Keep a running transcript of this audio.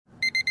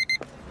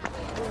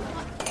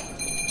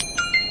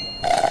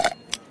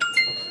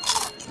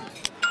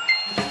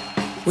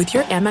With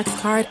your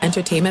Amex card,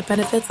 entertainment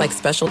benefits like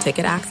special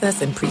ticket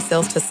access and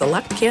pre-sales to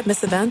select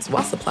can't-miss events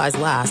while supplies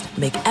last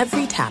make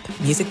every tap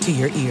music to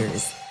your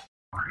ears.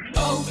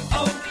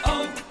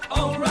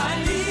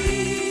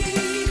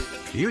 O'Reilly.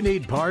 You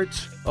need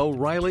parts?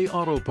 O'Reilly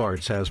Auto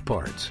Parts has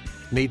parts.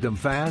 Need them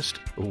fast?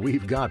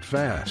 We've got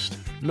fast.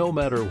 No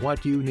matter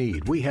what you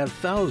need, we have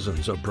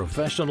thousands of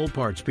professional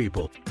parts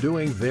people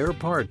doing their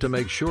part to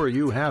make sure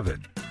you have it.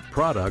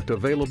 Product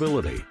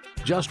availability.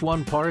 Just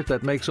one part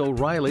that makes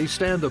O'Reilly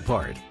stand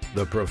apart.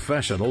 The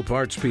professional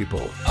parts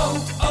people.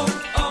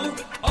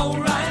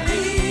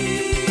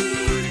 O'Reilly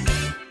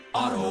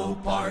Auto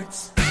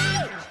Parts.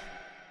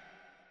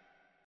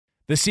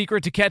 The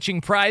secret to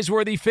catching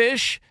prize-worthy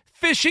fish?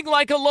 Fishing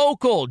like a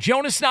local.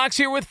 Jonas Knox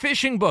here with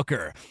Fishing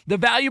Booker. The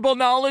valuable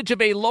knowledge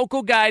of a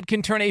local guide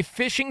can turn a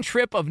fishing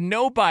trip of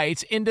no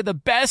bites into the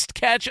best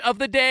catch of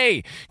the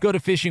day. Go to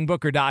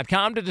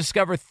fishingbooker.com to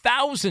discover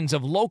thousands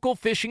of local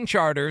fishing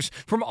charters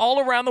from all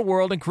around the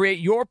world and create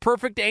your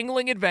perfect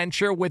angling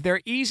adventure with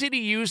their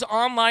easy-to-use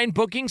online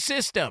booking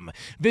system.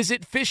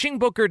 Visit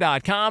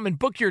fishingbooker.com and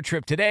book your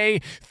trip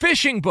today.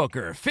 Fishing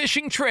Booker.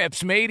 Fishing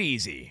trips made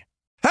easy.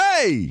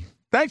 Hey!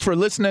 Thanks for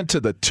listening to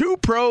the Two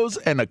Pros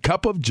and a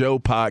Cup of Joe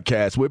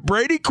podcast with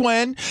Brady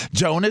Quinn,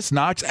 Jonas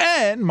Knox,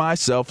 and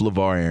myself,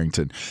 LaVar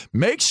Arrington.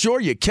 Make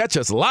sure you catch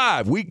us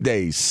live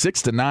weekdays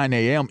 6 to 9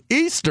 a.m.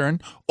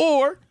 Eastern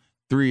or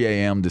 3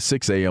 a.m. to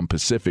 6 a.m.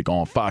 Pacific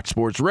on Fox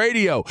Sports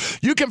Radio.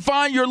 You can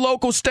find your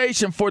local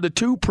station for the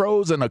Two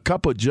Pros and a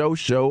Cup of Joe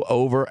show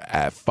over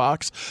at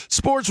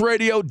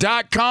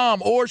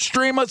foxsportsradio.com or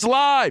stream us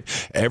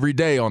live every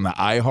day on the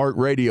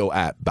iHeartRadio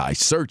app by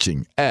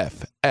searching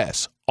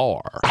FSR. Now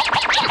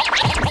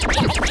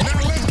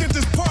let's get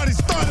this party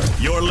started.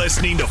 You're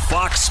listening to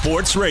Fox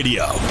Sports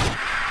Radio.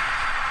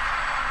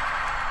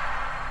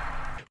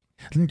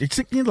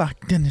 Sitting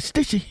locked in the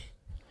stitchy.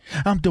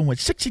 I'm doing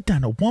 60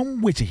 down to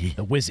one wizzy.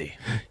 The Wizzy.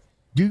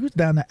 Use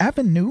down the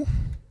avenue.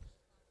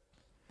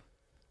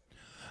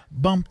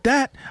 Bump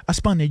that. I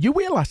spun it. You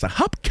realize a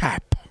hubcap.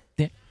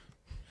 Yeah.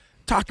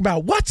 Talk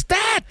about what's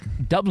that?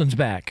 Dublin's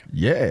back.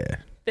 Yeah.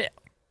 Yeah.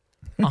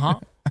 Uh-huh.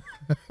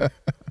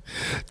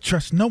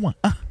 Trust no one.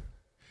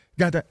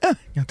 Got to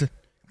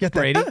get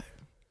Brady. that.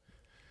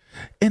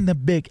 In the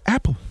Big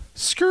Apple.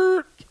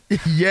 Skirt.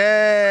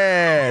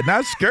 Yeah,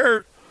 not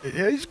skirt.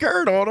 Yeah,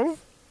 skirt on him.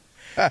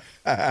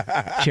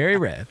 Cherry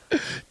Red.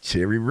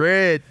 Cherry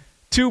Red.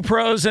 Two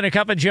Pros and a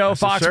Cup of Joe, That's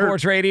Fox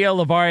Sports Radio,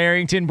 LaVar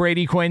Arrington,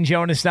 Brady Quinn,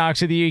 Jonas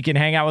Knox with you. You can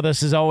hang out with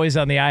us as always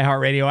on the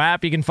iHeartRadio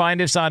app. You can find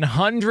us on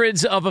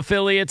hundreds of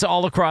affiliates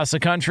all across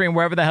the country and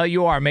wherever the hell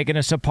you are, making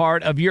us a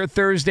part of your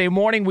Thursday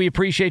morning. We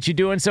appreciate you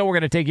doing so. We're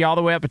going to take you all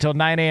the way up until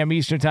 9 a.m.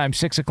 Eastern Time,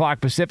 6 o'clock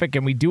Pacific,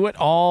 and we do it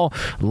all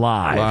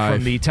live.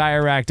 From the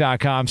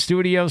TireRack.com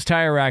studios.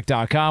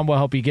 TireRack.com will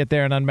help you get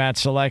there. An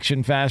unmatched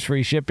selection, fast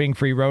free shipping,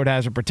 free road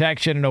hazard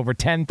protection, and over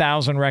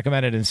 10,000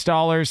 recommended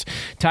installers.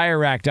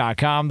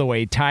 TireRack.com, the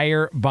way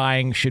tire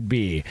buying should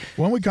be.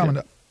 When we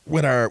coming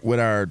with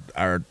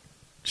our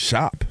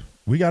shop,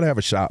 we got to have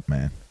a shop,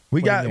 man.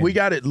 We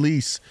got at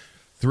least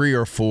 3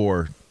 or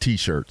 4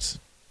 T-shirts.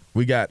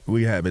 We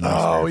have it.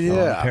 Oh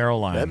yeah, apparel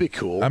line. That'd be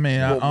cool. I mean,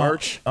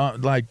 merch.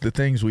 Like the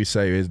things we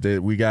say is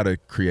that we got to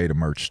create a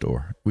merch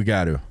store. We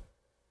got to,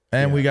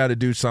 and we got to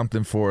do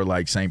something for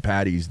like St.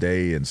 Patty's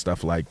Day and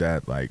stuff like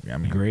that. Like, I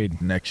mean,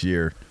 agreed. Next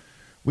year,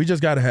 we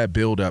just got to have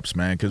build-ups,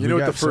 man. Because you know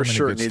what the first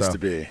shirt needs to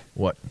be?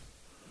 What?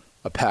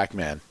 A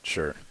Pac-Man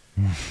shirt.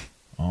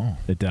 Oh,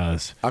 it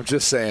does. I'm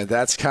just saying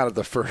that's kind of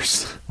the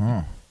first.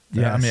 Oh,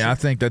 yeah. I mean, I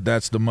think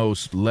that's the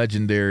most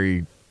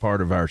legendary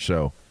part of our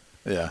show.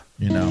 Yeah.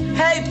 You know.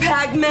 Hey,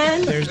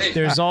 Pac-Man.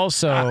 There's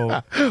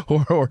also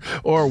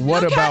or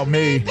what about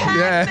me?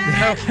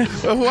 Yeah.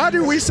 Why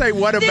do we say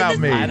what about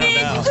me? I don't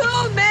know.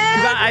 Too, man.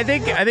 I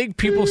think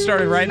people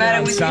started writing it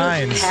on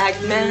signs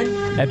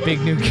Pac-Man? at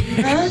Big New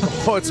Game.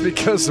 Well, it's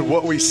because of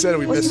what we said.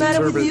 We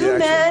misinterpreted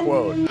the actual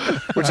quote,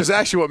 which is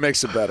actually what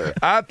makes it better.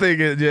 I think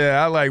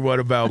I like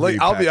what about me.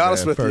 I'll be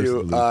honest with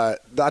personally. you,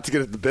 not to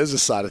get into the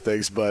business side of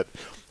things, but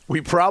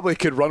we probably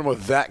could run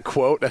with that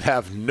quote and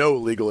have no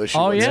legal issue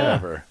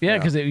whatsoever. Yeah,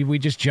 because we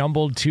just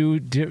jumbled two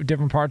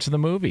different parts of the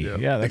movie.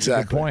 Yeah, that's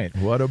exactly. a good point.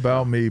 What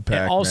about me,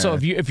 Pac-Man? And also,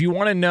 if you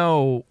want to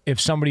know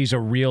if somebody's a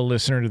real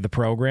listener to the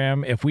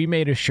program, if we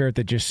made a shirt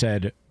that just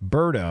said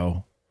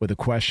Birdo with a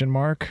question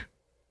mark,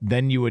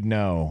 then you would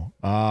know,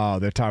 oh,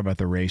 they're talking about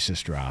the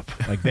racist drop.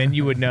 Like, then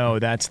you would know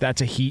that's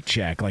a heat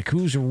check. Like,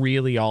 who's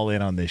really all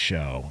in on this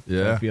show?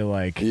 Yeah. So I feel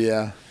like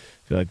that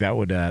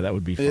would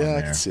be fun. Yeah, there.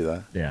 I can see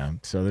that. Yeah,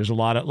 so there's a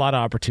lot of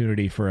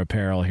opportunity for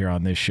apparel here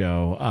on this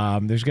show.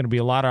 There's going to be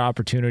a lot of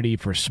opportunity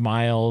for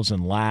smiles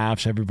and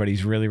laughs.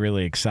 Everybody's really,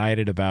 really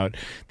excited about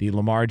the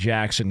Lamar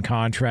Jackson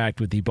contract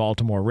with the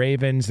Baltimore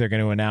Ravens. They're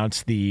going to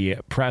announce at the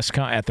press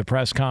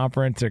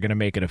conference. They're going to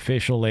make it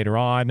official later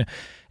on.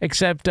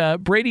 Except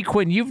Brady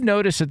Quinn, you've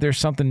noticed that there's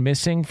something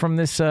missing from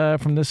this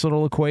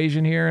little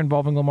equation here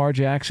involving Lamar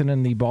Jackson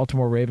and the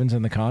Baltimore Ravens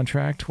and the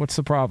contract. What's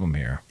the problem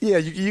here? Yeah,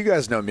 you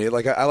guys know me.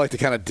 Like I like to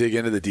kind of dig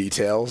into the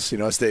details.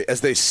 As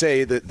they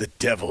say, the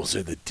devil's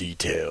in the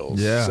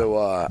details. Yeah. So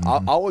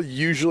I'll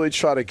usually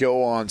try to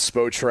go on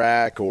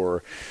Spotrac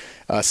or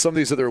some of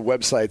these other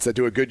websites that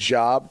do a good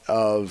job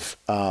of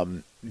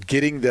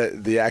getting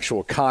the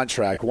actual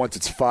contract once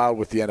it's filed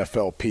with the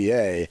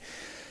NFLPA.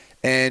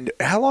 And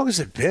how long has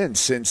it been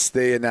since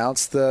they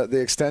announced the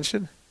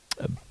extension?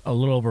 A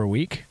little over a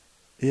week.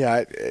 Yeah,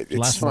 it's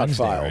Last still not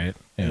Wednesday, filed. right?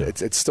 Yeah.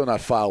 It's still not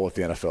filed with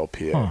the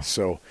NFLPA. Huh.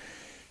 So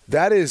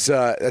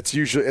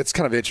that's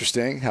kind of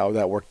interesting how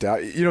that worked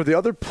out. The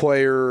other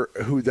player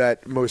who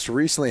that most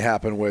recently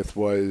happened with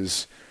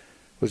was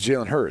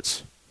Jalen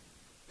Hurts.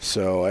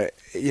 So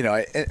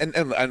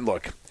and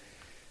look,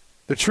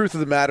 the truth of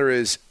the matter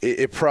is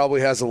it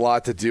probably has a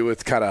lot to do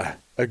with kind of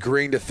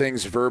agreeing to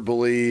things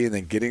verbally and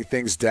then getting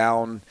things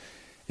down,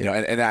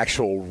 and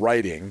actual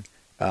writing.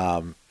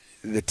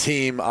 The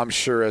team, I'm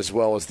sure, as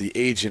well as the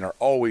agent, are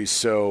always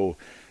so,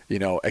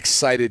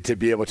 excited to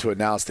be able to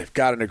announce they've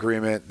got an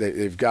agreement,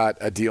 they've got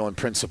a deal in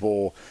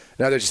principle.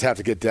 Now they just have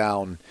to get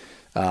down.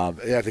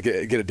 They have to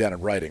get it down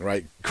in writing,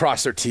 right?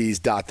 Cross their T's,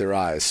 dot their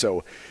I's.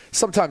 So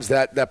sometimes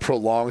that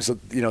prolongs,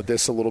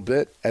 this a little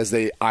bit as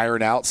they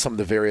iron out some of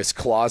the various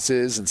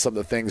clauses and some of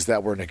the things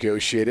that were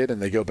negotiated,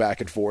 and they go back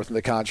and forth in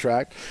the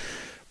contract.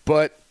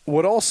 But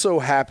what also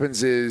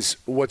happens is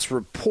what's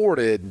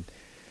reported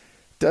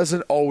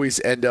doesn't always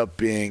end up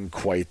being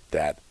quite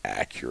that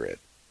accurate.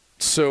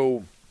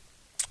 So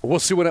we'll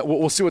see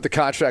what the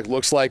contract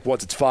looks like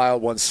once it's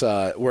filed, once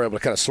we're able to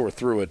kind of sort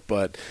through it.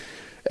 But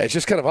it's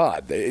just kind of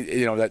odd,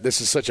 that this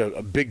is such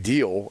a big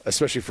deal,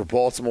 especially for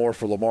Baltimore,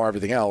 for Lamar,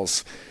 everything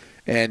else.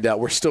 And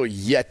we're still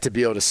yet to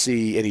be able to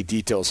see any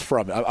details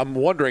from it. I'm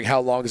wondering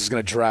how long this is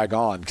going to drag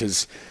on,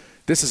 because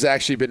this has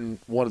actually been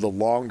one of the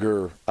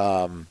longer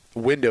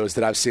windows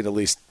that I've seen, at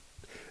least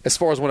as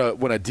far as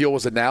when a deal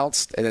was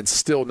announced and then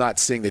still not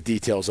seeing the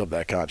details of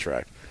that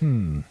contract.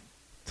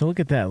 So look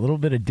at that, a little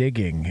bit of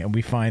digging, and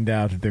we find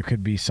out that there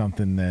could be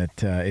something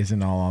that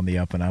isn't all on the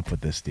up and up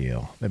with this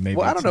deal. That maybe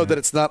I don't know that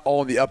it's not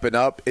all on the up and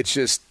up. It's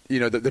just,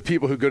 the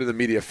people who go to the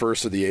media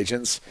first are the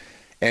agents.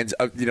 And,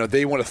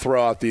 they want to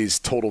throw out these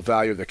total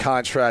value of the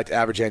contract,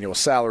 average annual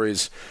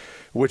salaries,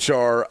 which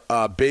are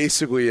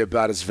basically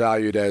about as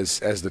valued as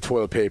the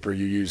toilet paper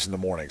you use in the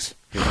mornings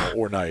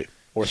or night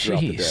or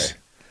throughout the day.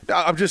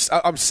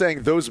 I'm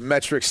saying those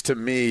metrics to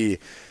me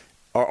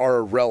are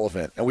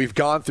irrelevant. And we've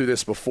gone through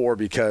this before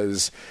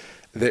because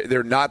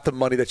they're not the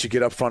money that you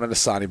get up front in a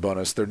signing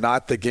bonus. They're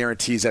not the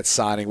guarantees at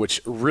signing,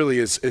 which really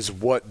is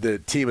what the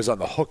team is on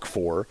the hook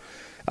for.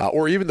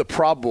 Or even the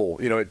probable,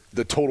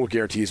 the total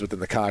guarantees within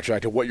the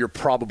contract and what you're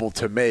probable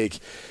to make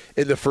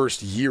in the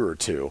first year or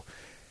two.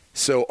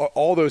 So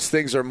all those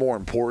things are more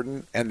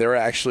important, and they're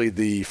actually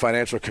the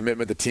financial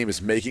commitment the team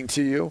is making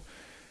to you.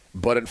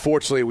 But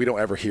unfortunately, we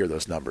don't ever hear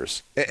those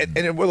numbers.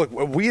 And look,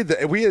 we in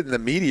the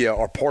media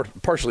are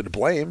partially to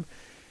blame.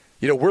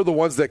 We're the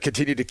ones that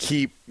continue to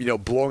keep,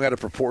 blowing out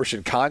of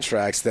proportion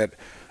contracts that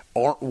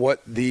aren't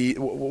what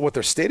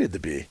they're stated to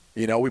be.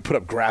 We put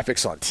up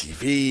graphics on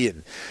TV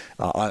and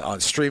on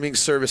streaming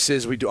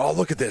services. We do,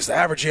 look at this, the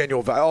average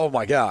annual value. Oh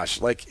my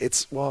gosh.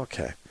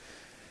 Okay.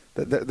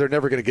 They're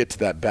never going to get to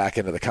that back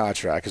end of the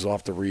contract because we'll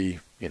have to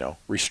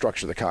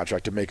restructure the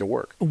contract to make it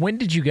work. When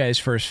did you guys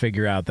first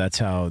figure out that's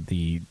how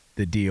the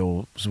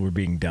deals were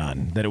being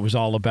done? That it was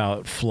all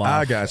about fluff?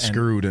 I got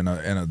screwed in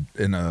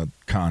a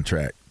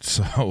contract.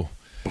 So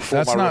before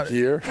that's my rookie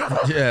year?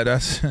 Yeah,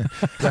 that's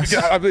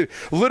I mean,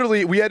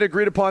 literally, we had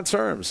agreed upon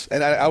terms.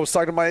 And I was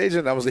talking to my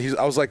agent. I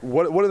was like,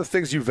 what are the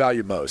things you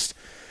value most?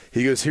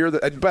 He goes,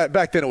 and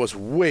back then it was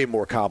way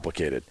more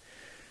complicated.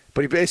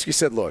 But he basically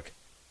said, look,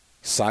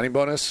 signing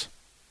bonus,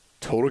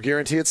 total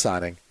guarantee at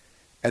signing,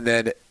 and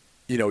then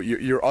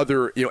your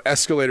other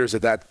escalators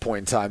at that point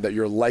in time that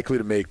you're likely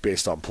to make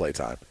based on play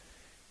time.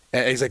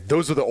 And he's like,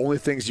 those are the only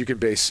things you can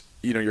base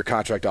your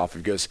contract off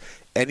of. Because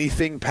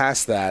anything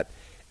past that,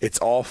 it's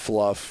all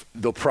fluff.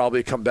 They'll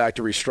probably come back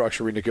to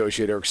restructure,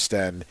 renegotiate, or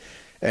extend.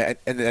 And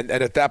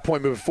at that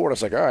point moving forward, I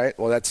was like, all right,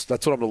 well, that's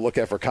what I'm going to look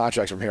at for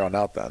contracts from here on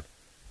out then.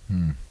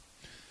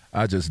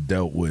 I just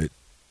dealt with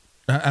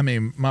 – I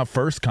mean, my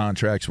first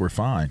contracts were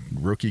fine.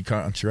 Rookie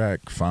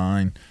contract,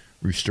 fine.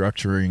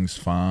 Restructurings,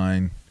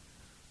 fine.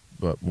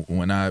 But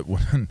when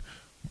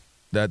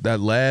that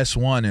last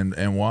one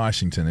in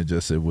Washington, it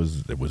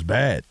was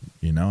bad,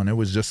 and it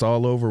was just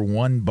all over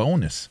one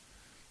bonus.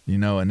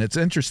 And it's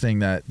interesting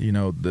that,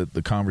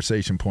 the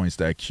conversation points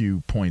that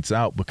Q points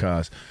out,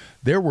 because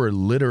there were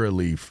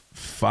literally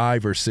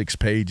 5 or 6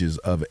 pages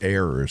of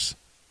errors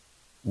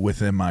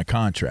within my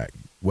contract,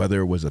 whether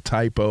it was a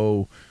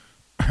typo,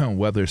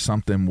 whether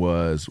something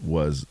was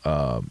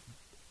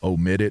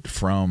omitted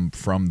from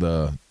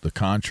the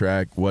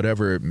contract,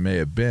 whatever it may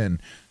have been.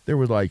 There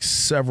were like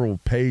several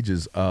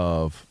pages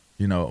of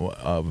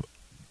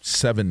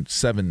seven.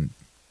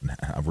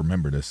 I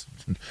remember this,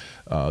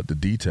 the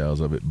details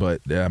of it.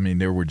 But I mean,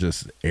 there were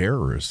just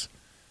errors,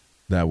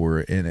 that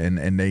were in,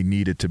 and they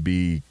needed to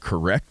be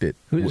corrected.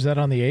 Is that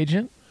on the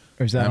agent,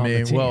 or is that on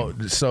the team? Well,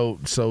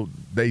 so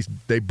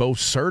they both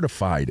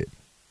certified it.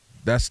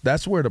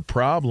 That's where the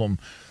problem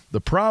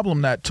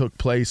that took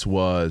place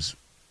was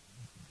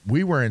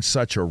we were in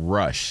such a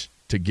rush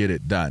to get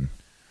it done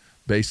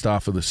based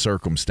off of the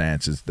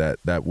circumstances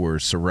that were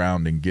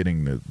surrounding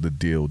getting the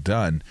deal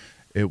done.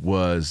 It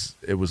was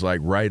like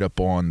right up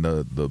on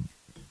the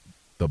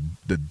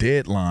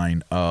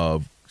deadline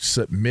of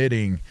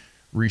submitting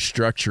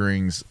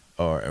restructurings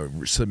or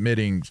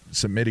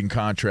submitting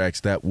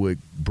contracts that would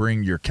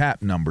bring your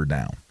cap number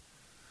down.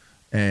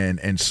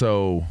 And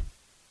so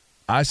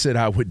I said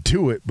I would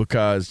do it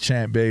because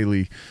Champ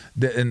Bailey,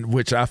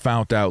 which I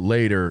found out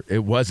later,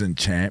 it wasn't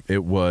Champ,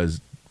 it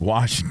was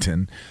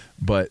Washington,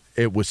 but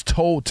it was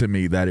told to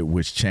me that it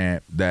was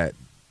Champ that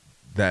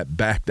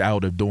backed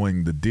out of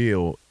doing the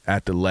deal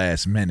at the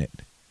last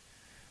minute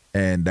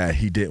and that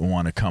he didn't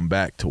want to come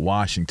back to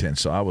Washington.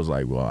 So I was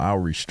like, well, I'll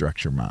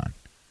restructure mine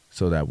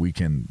so that we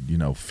can,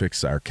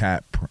 fix our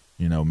cap,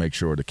 make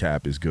sure the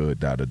cap is good,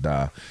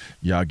 da-da-da.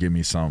 Y'all give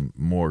me some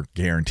more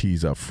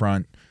guarantees up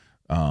front.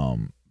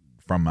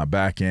 From my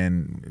back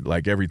end,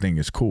 like everything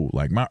is cool.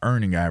 Like my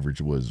earning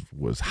average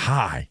was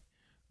high.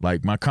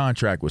 Like my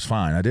contract was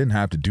fine. I didn't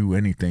have to do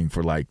anything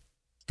for like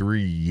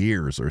 3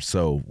 years or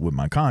so with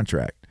my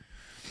contract.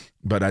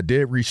 But I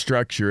did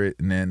restructure it,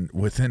 and then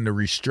within the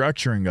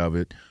restructuring of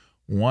it,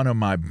 one of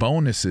my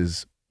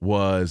bonuses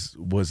was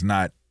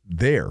not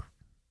there.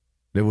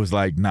 It was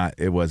like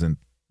it wasn't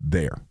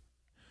there.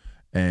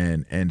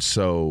 And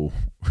so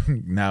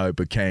now it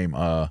became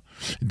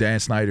Dan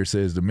Snyder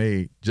says to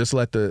me, just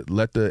let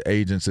the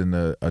agents and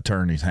the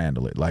attorneys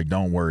handle it. Like,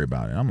 don't worry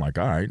about it. I'm like,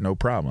 all right, no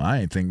problem.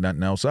 I ain't think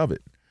nothing else of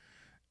it.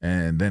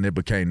 And then it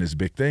became this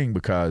big thing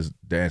because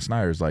Dan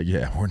Snyder's like,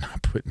 yeah, we're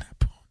not putting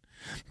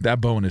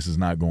that bonus is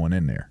not going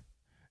in there.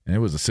 And it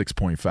was a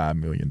 $6.5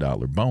 million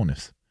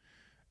bonus.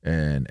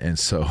 And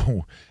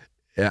so,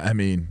 I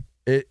mean,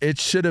 it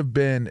should have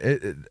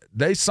been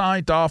they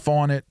signed off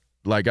on it.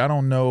 Like, I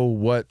don't know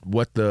what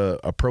the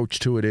approach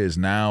to it is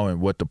now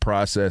and what the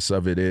process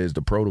of it is,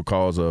 the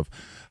protocols of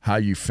how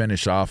you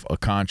finish off a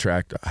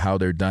contract, how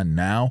they're done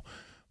now.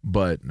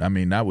 But, I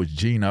mean, that was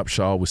Gene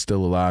Upshaw was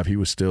still alive. He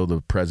was still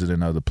the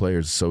president of the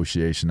Players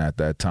Association at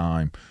that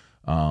time.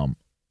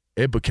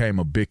 It became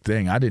a big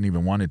thing. I didn't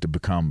even want it to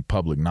become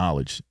public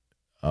knowledge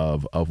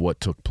of what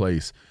took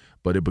place.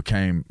 But it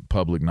became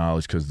public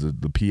knowledge because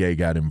the PA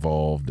got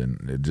involved,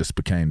 and it just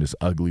became this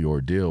ugly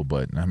ordeal.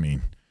 But, I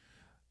mean,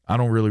 I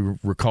don't really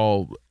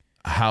recall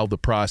how the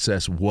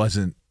process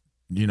wasn't,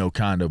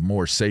 kind of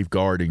more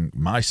safeguarding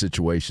my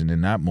situation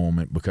in that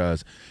moment,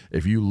 because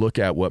if you look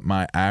at what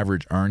my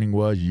average earning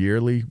was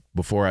yearly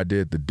before I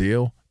did the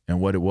deal and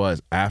what it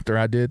was after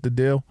I did the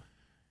deal,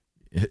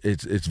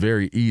 it's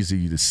very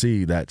easy to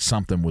see that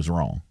something was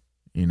wrong,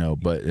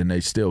 and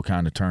they still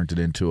kind of turned it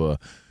into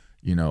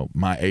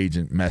my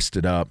agent messed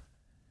it up.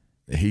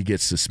 He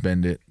gets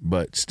suspended,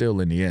 but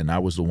still in the end, I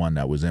was the one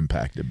that was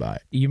impacted by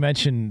it. You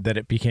mentioned that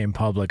it became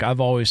public.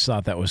 I've always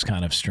thought that was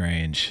kind of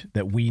strange,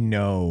 that we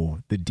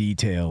know the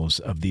details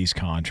of these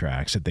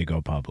contracts that they go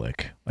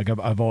public. Like,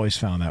 I've always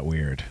found that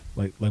weird.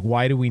 Like,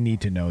 why do we need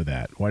to know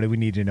that? Why do we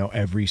need to know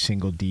every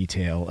single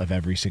detail of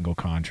every single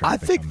contract? I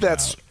think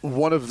that's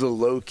one of the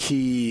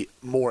low-key,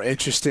 more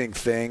interesting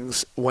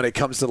things when it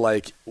comes to,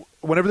 like,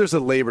 whenever there's a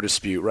labor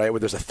dispute, right, where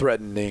there's a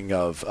threatening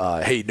of,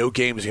 hey, no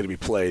game is going to be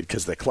played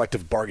because of the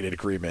collective bargaining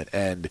agreement,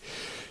 and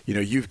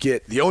you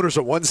get the owners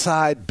on one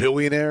side,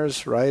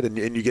 billionaires, right, and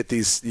you get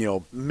these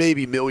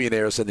maybe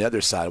millionaires on the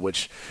other side,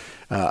 which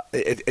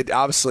it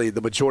obviously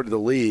the majority of the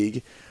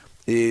league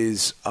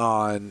is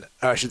on.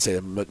 I should say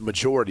the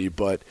majority,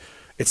 but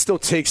it still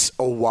takes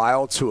a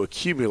while to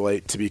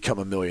accumulate to become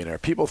a millionaire.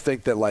 People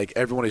think that like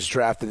everyone who's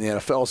drafted in the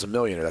NFL is a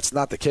millionaire. That's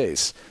not the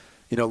case.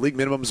 League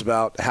minimum is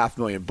about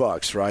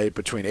 $500,000, right?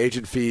 Between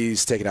agent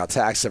fees, taking out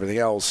tax, everything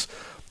else.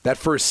 That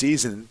first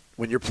season,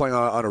 when you're playing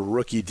on a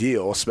rookie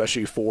deal,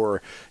 especially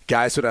for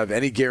guys who don't have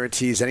any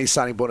guarantees, any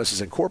signing bonuses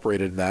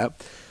incorporated in that,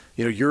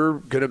 you're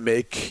going to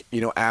make,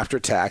 after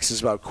taxes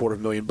about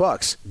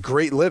 $250,000.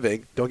 Great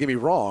living, don't get me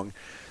wrong,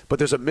 but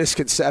there's a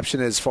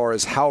misconception as far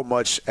as how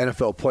much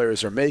NFL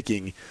players are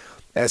making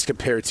as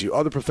compared to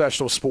other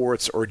professional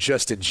sports or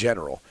just in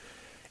general.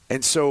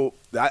 And so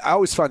I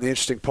always find the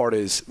interesting part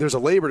is there's a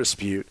labor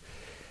dispute,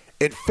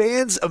 and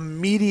fans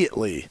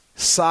immediately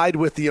side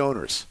with the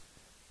owners.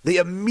 They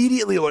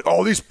immediately are like,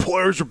 oh, these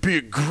players are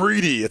being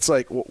greedy. It's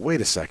like, well,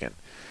 wait a second.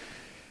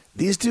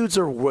 These dudes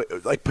are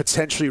like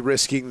potentially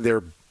risking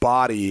their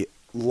body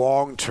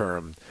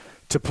long-term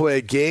to play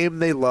a game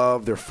they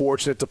love, they're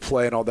fortunate to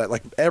play and all that.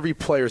 Like, every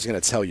player is going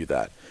to tell you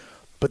that.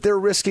 But they're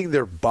risking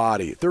their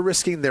body. They're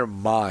risking their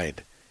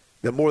mind.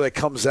 The more that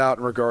comes out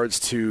in regards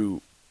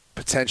to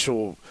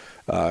potential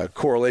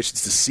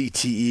correlations to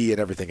CTE and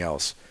everything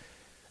else.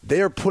 They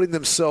are putting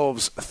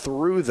themselves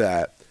through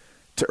that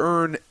to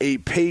earn a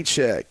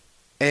paycheck,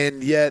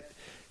 and yet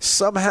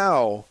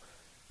somehow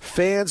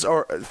fans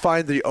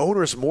find the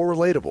owners more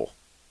relatable.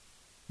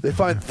 They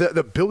find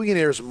the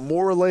billionaires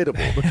more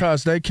relatable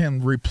because they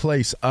can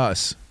replace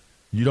us.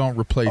 You don't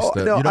replace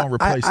you don't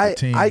replace the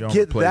team. I you don't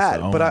get replace that,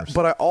 the owners.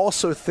 but I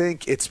also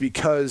think it's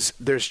because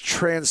there's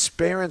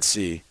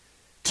transparency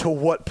to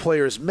what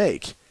players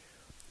make.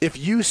 If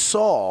you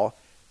saw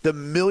the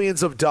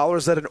millions of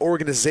dollars that an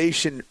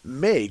organization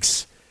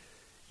makes,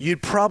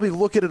 you'd probably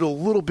look at it a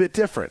little bit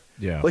different.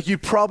 Yeah. Like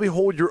you'd probably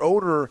hold your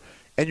owner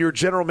and your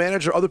general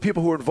manager, other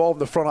people who are involved in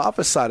the front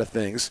office side of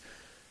things,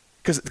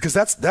 because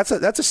that's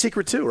a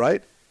secret too,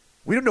 right?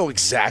 We don't know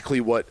exactly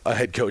what a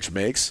head coach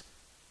makes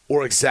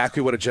or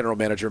exactly what a general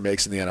manager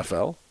makes in the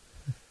NFL.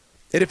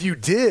 And if you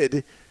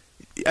did,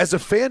 as a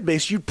fan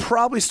base, you'd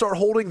probably start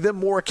holding them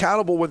more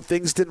accountable when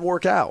things didn't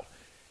work out.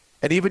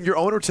 And even your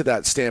owner to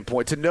that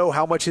standpoint, to know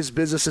how much his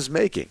business is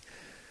making.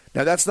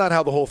 Now, that's not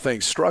how the whole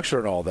thing's structured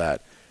and all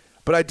that,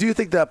 but I do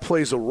think that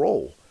plays a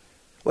role.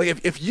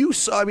 Like if you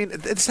saw, I mean,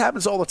 this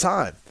happens all the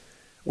time,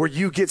 where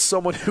you get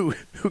someone who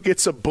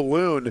gets a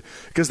balloon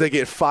because they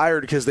get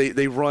fired because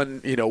they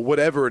run,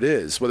 whatever it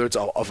is, whether it's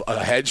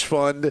a hedge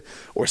fund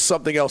or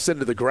something else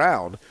into the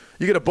ground.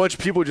 You get a bunch of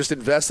people who just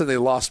invested and they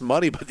lost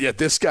money, but yet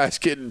this guy's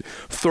getting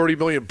 $30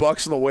 million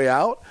on the way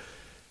out.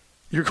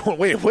 You're going,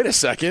 wait a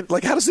second.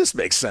 Like, how does this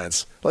make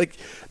sense? Like,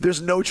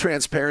 there's no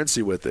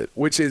transparency with it,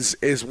 which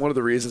is one of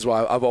the reasons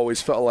why I've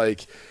always felt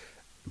like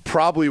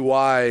probably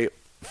why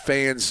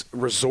fans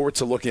resort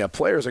to looking at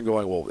players and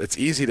going, well, it's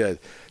easy to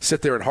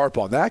sit there and harp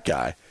on that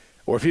guy.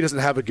 Or if he doesn't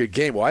have a good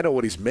game, well, I know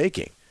what he's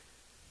making.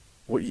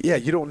 Well, yeah,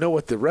 you don't know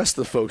what the rest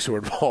of the folks who are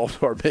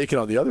involved are making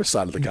on the other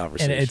side of the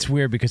conversation. And it's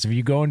weird because if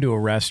you go into a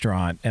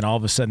restaurant and all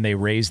of a sudden they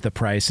raise the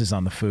prices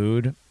on the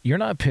food, you're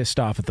not pissed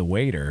off at the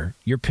waiter.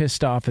 You're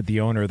pissed off at the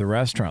owner of the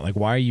restaurant. Like,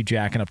 why are you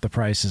jacking up the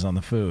prices on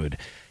the food?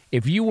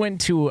 If you went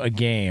to a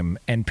game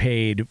and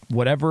paid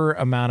whatever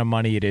amount of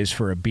money it is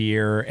for a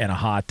beer and a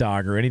hot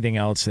dog or anything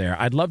else there,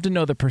 I'd love to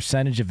know the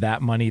percentage of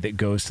that money that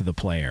goes to the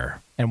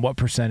player and what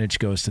percentage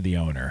goes to the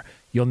owner.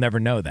 You'll never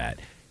know that.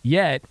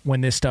 Yet,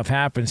 when this stuff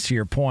happens, to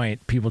your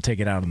point, people take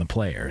it out on the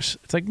players.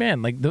 It's like,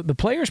 man, like the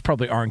players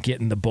probably aren't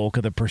getting the bulk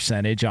of the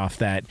percentage off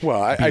that.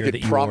 Well, I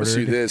could promise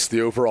ordered. you this.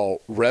 The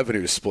overall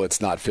revenue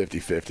split's not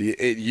 50-50.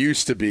 It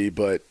used to be,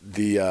 but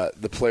the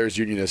players'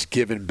 union has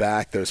given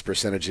back those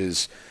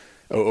percentages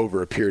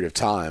over a period of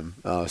time,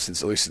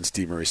 since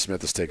Steve Murray Smith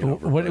has taken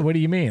over. What do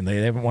you mean? They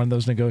haven't won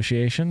those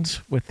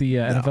negotiations with the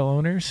NFL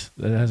owners?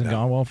 That hasn't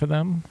gone well for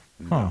them?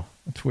 No. Huh,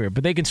 that's weird.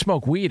 But they can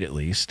smoke weed at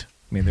least.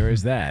 I mean, there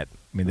is that.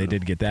 I mean, they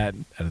did get that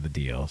out of the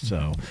deal.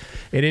 So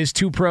it is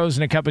Two Pros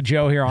and a Cup of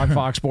Joe here on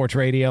Fox Sports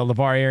Radio.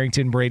 LaVar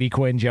Arrington, Brady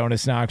Quinn,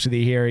 Jonas Knox with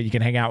you here. You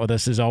can hang out with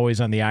us, as always,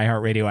 on the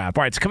iHeartRadio app.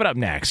 All right, it's coming up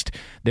next.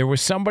 There was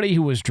somebody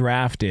who was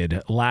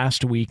drafted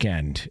last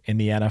weekend in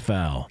the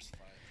NFL,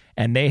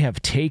 and they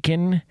have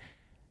taken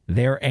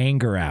their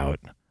anger out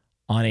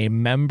on a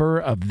member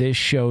of this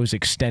show's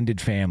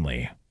extended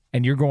family.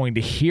 And you're going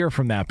to hear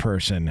from that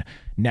person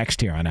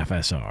next here on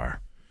FSR.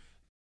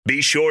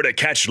 Be sure to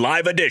catch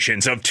live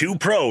editions of Two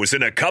Pros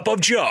and a Cup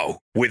of Joe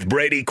with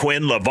Brady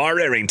Quinn,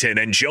 LaVar Arrington,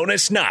 and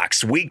Jonas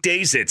Knox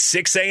weekdays at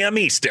 6 a.m.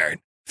 Eastern,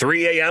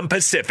 3 a.m.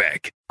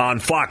 Pacific on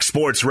Fox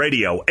Sports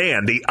Radio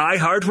and the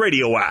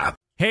iHeartRadio app.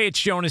 Hey,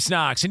 it's Jonas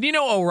Knox, and you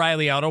know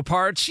O'Reilly Auto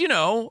Parts, you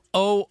know,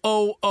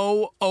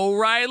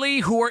 O'Reilly,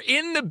 who are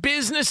in the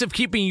business of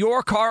keeping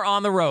your car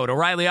on the road.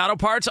 O'Reilly Auto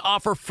Parts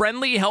offer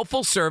friendly,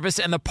 helpful service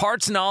and the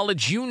parts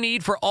knowledge you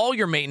need for all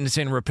your maintenance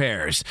and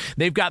repairs.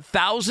 They've got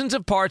thousands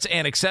of parts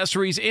and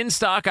accessories in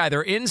stock,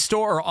 either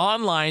in-store or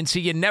online, so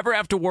you never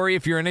have to worry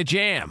if you're in a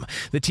jam.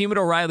 The team at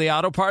O'Reilly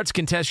Auto Parts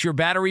can test your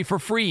battery for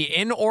free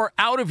in or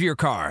out of your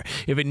car.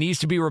 If it needs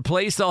to be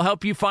replaced, they'll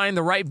help you find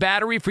the right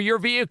battery for your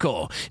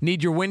vehicle.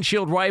 Need your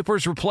windshield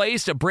wipers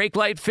replaced, a brake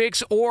light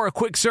fix, or a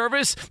quick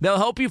service? They'll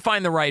help you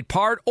find the right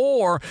part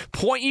or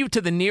point you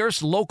to the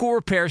nearest local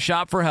repair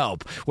shop for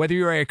help. Whether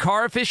you're a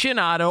car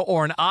aficionado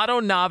or an auto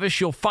novice,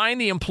 you'll find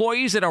the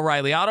employees at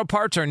O'Reilly Auto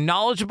Parts are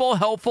knowledgeable,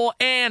 helpful,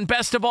 and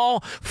best of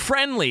all,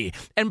 friendly.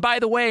 And by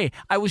the way,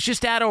 I was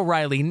just at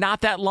O'Reilly not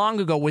that long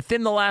ago,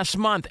 within the last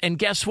month, and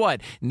guess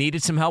what?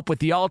 Needed some help with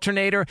the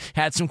alternator,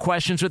 had some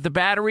questions with the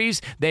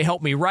batteries. They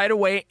helped me right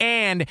away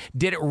and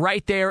did it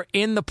right there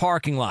in the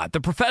parking lot. The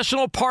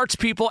professional parts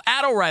people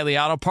at O'Reilly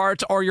Auto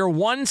Parts are your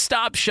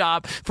one-stop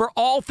shop for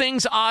all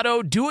things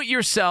auto,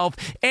 do-it-yourself,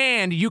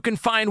 and you can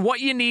find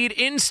what you need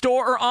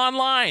in-store or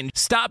online.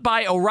 Stop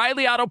by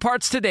O'Reilly Auto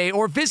Parts today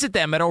or visit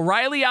them at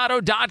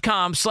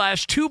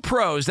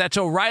O'ReillyAuto.com/2pros. That's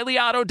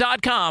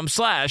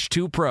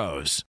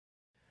O'ReillyAuto.com/2pros.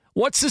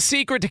 What's the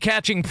secret to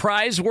catching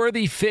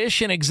prize-worthy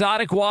fish in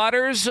exotic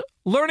waters?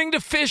 Learning to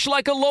fish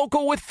like a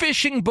local with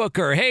Fishing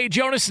Booker. Hey,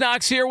 Jonas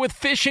Knox here with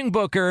Fishing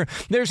Booker.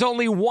 There's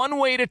only one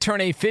way to turn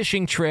a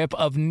fishing trip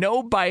of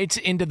no bites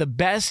into the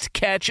best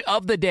catch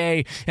of the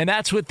day, and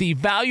that's with the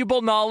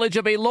valuable knowledge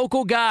of a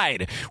local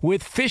guide.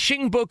 With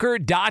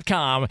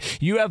FishingBooker.com,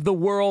 you have the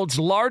world's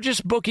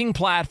largest booking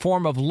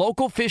platform of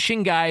local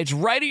fishing guides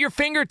right at your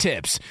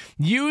fingertips.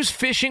 Use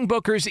Fishing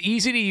Booker's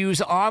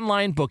easy-to-use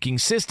online booking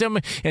system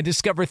and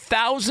discover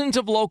thousands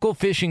of local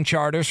fishing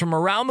charters from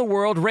around the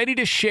world ready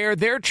to share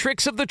their trips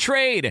tricks of the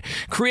trade.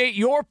 Create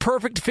your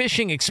perfect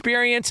fishing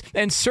experience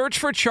and search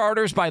for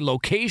charters by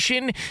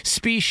location,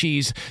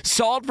 species,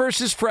 salt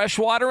versus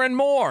freshwater, and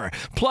more.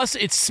 Plus,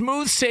 it's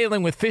smooth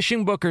sailing with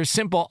Fishing Booker's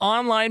simple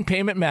online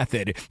payment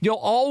method. You'll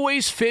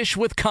always fish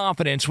with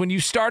confidence when you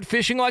start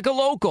fishing like a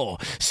local.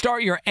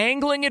 Start your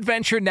angling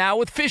adventure now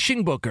with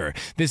Fishing Booker.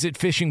 Visit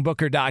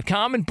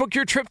fishingbooker.com and book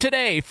your trip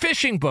today.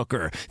 Fishing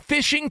Booker.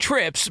 Fishing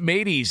trips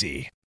made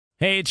easy.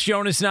 Hey, it's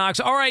Jonas Knox.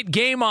 All right,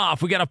 game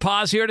off. We got to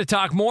pause here to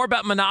talk more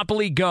about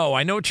Monopoly Go.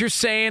 I know what you're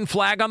saying,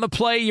 flag on the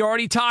play. You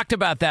already talked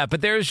about that,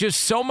 but there's just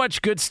so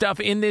much good stuff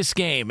in this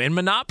game. In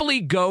Monopoly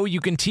Go, you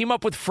can team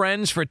up with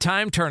friends for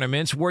time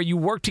tournaments where you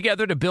work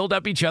together to build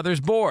up each other's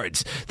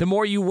boards. The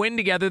more you win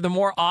together, the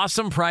more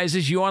awesome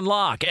prizes you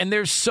unlock. And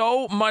there's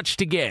so much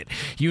to get.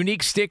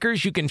 Unique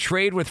stickers you can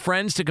trade with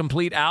friends to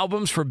complete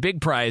albums for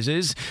big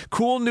prizes.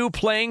 Cool new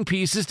playing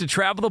pieces to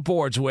travel the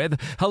boards with.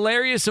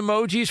 Hilarious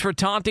emojis for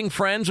taunting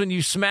friends when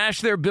you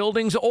smash their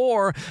buildings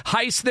or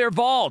heist their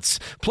vaults.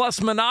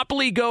 Plus,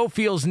 Monopoly Go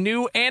feels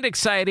new and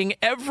exciting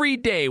every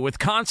day with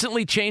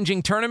constantly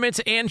changing tournaments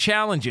and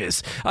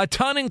challenges. A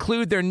ton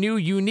include their new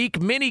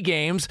unique mini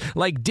games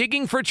like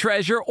digging for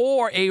treasure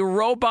or a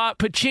robot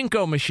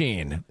pachinko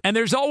machine. And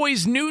there's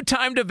always new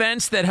timed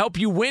events that help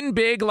you win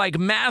big, like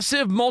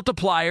massive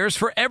multipliers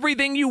for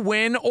everything you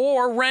win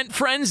or rent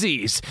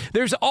frenzies.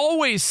 There's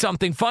always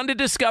something fun to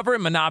discover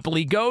in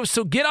Monopoly Go,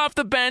 so get off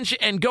the bench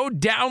and go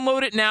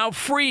download it now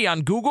free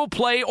on Google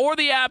Play or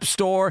the App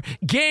Store.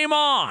 Game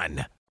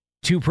on!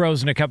 Two Pros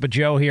and a Cup of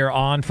Joe here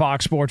on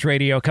Fox Sports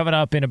Radio. Coming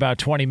up in about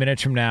 20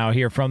 minutes from now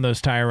here from those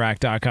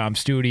TireRack.com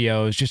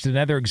studios. Just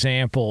another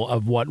example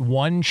of what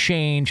one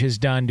change has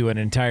done to an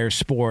entire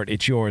sport.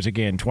 It's yours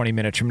again 20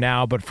 minutes from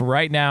now. But for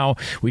right now,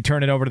 we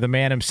turn it over to the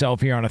man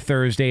himself here on a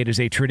Thursday. It is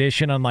a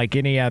tradition unlike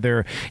any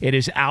other. It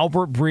is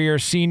Albert BREER,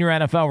 senior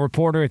NFL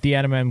reporter at the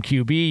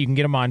NMMQB. You can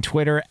get him on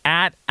Twitter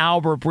at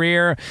Albert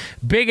BREER.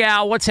 Big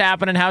Al, what's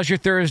happening? How's your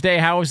Thursday?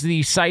 How is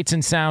the sights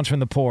and sounds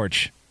from the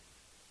porch?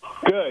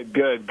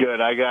 Good.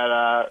 I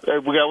got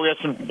we got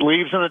some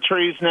leaves on the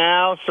trees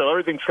now, so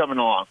everything's coming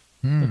along.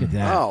 Look at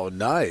that. Oh,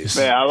 nice.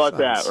 Yeah, how about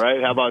nice. that,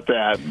 right? How about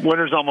that?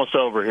 Winter's almost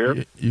over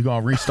here. You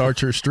gonna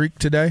restart your streak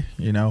today?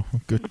 You know,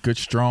 good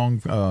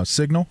strong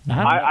signal.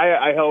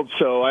 I hope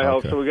so. I hope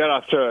Okay. so. We got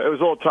off to it was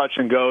a little touch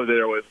and go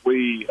there with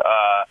Lee.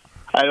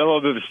 I had a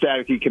little bit of a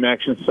staticky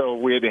connection, so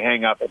we had to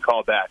hang up and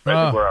call back.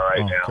 I think we're all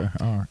right now.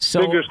 All right. So,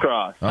 Fingers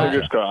crossed.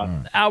 Fingers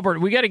crossed. Albert,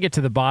 we got to get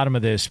to the bottom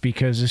of this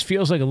because this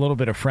feels like a little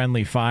bit of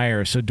friendly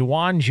fire. So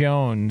DeJuan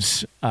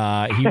Jones,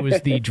 he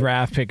was the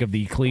draft pick of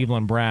the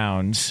Cleveland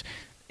Browns.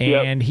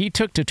 And he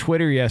took to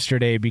Twitter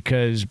yesterday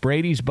because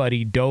Brady's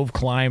buddy, Dove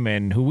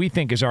Kleiman, who we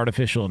think is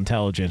artificial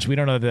intelligence, we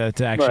don't know that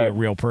that's actually a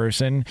real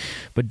person,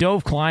 but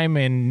Dove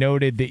Kleiman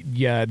noted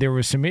that there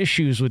was some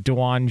issues with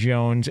DeJuan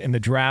Jones in the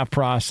draft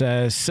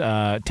process,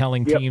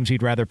 telling teams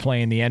he'd rather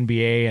play in the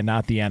NBA and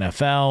not the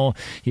NFL.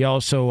 He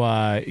also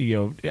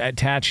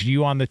attached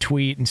you on the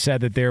tweet and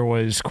said that there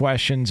was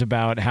questions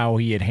about how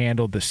he had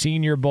handled the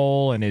Senior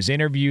Bowl and his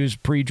interviews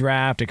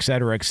pre-draft, et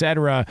cetera, et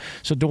cetera.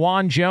 So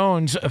DeJuan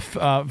Jones,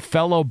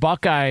 fellow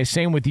Buckeye,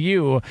 same with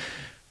you,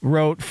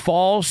 wrote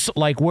false,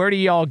 like, where do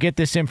y'all get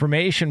this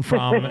information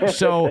from?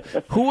 So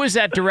who was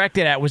that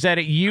directed at? Was that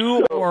at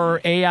you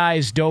or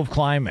AI's Dove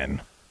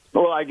Kleiman?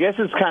 Well, I guess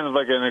it's kind of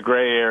like in a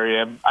gray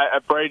area.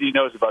 Brady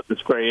knows about this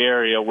gray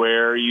area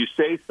where you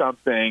say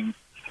something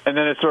and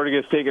then it sort of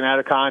gets taken out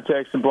of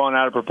context and blown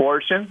out of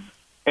proportion.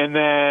 And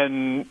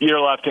then you're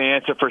left to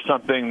answer for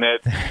something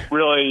that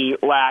really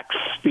lacks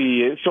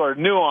the sort of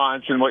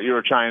nuance in what you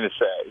were trying to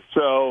say.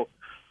 So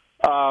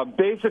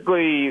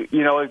basically,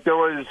 there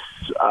was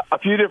a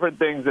few different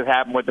things that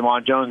happened with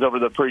DeJuan Jones over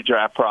the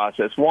pre-draft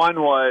process.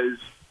 One was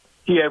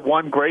he had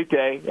one great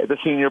day at the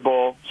Senior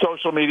Bowl.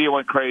 Social media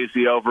went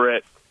crazy over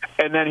it,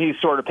 and then he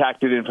sort of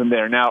packed it in from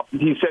there. Now,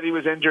 he said he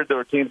was injured. There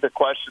were teams that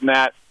questioned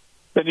that.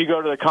 Then you go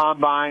to the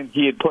Combine.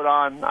 He had put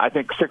on, I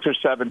think, 6 or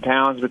 7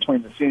 pounds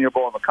between the Senior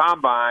Bowl and the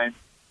Combine.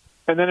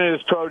 And then in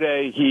his pro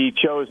day, he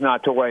chose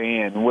not to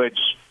weigh in, which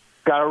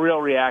got a real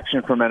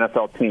reaction from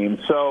NFL teams.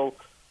 So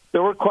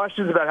there were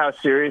questions about how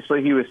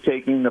seriously he was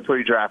taking the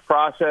pre-draft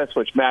process,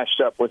 which matched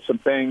up with some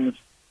things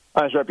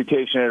on his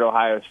reputation at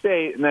Ohio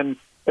State. And then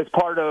as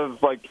part of,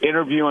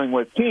 interviewing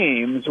with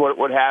teams,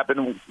 what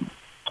happened,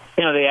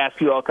 they ask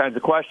you all kinds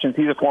of questions.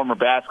 He's a former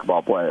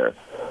basketball player.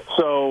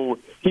 So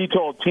he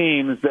told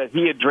teams that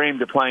he had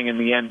dreamed of playing in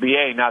the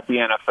NBA, not the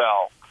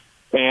NFL.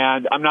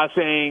 And I'm not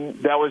saying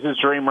that was his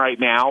dream right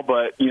now,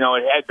 but,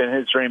 it had been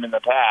his dream in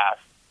the past.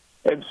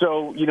 And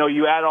so,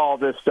 you add all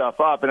this stuff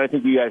up, and I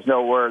think you guys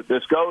know where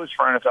this goes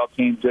for NFL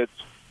teams. It's,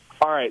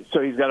 all right,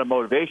 so he's got a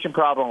motivation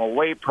problem, a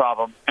weight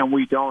problem, and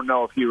we don't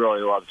know if he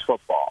really loves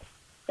football.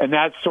 And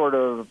that's sort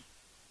of,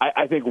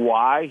 I think,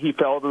 why he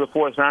fell to the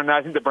fourth round. And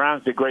I think the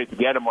Browns did great to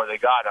get him where they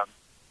got him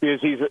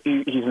because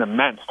he's an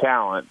immense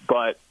talent.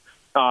 But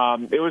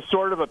it was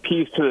sort of a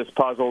piece to this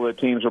puzzle that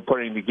teams were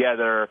putting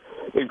together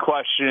in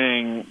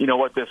questioning,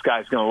 what this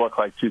guy's going to look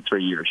like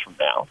 2-3 years from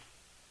now.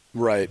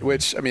 Right,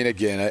 which, I mean,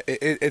 again,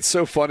 it's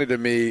so funny to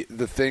me,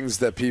 the things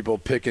that people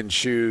pick and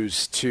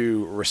choose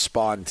to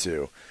respond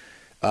to.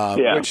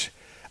 Which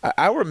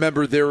I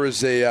remember there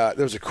was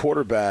a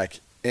quarterback,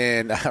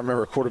 and I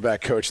remember a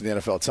quarterback coach in the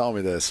NFL telling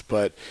me this,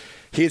 but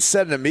he had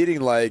said in a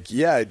meeting, like,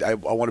 yeah, I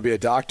want to be a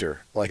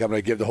doctor. Like, I'm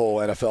going to give the whole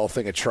NFL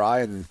thing a try,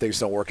 and things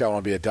don't work out, I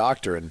want to be a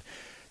doctor. And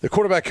the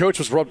quarterback coach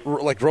was rubbed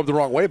the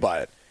wrong way by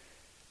it.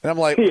 And I'm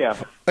like,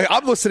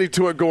 I'm listening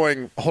to it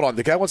going, hold on,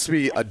 the guy wants to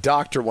be a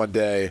doctor one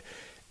day,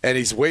 and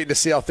he's waiting to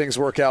see how things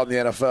work out in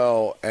the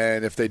NFL,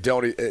 and if they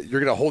don't, you're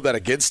going to hold that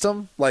against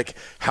him? Like,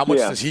 how much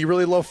does he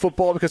really love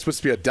football because he's supposed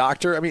to be a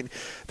doctor? I mean,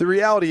 the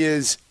reality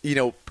is,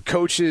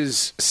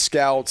 coaches,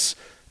 scouts,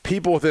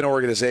 people within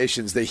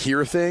organizations, they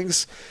hear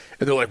things,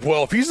 and they're like,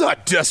 well, if he's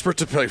not desperate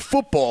to play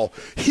football,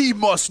 he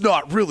must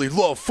not really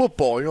love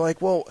football. And you're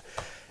like, well,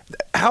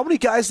 how many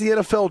guys in the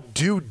NFL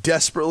do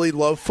desperately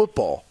love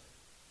football?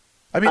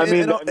 I mean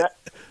you know what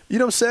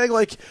I'm saying?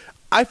 Like,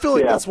 I feel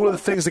like that's one of the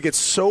things that gets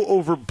so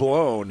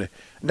overblown,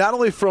 not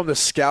only from the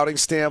scouting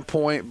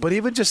standpoint, but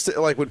even just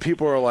like when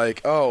people are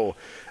like, "Oh,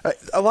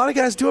 a lot of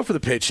guys do it for the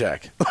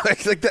paycheck,"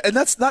 and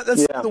that's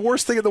the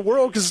worst thing in the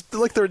world because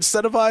like they're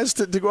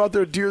incentivized to go out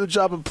there and do the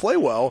job and play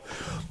well.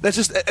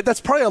 That's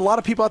probably a lot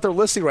of people out there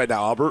listening right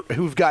now, Albert,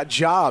 who've got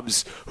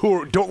jobs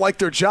who don't like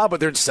their job, but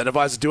they're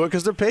incentivized to do it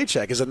because their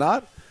paycheck. Is it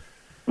not?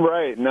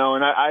 Right. No,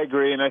 and I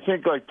agree, and I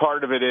think like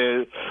part of it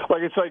is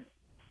like it's like.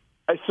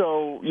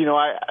 So,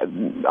 I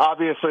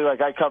obviously,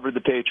 like, I covered the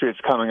Patriots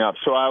coming up,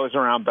 so I was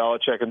around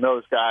Belichick and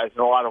those guys,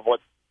 and a lot of what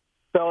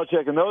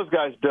Belichick and those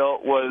guys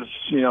built was,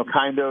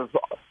 kind of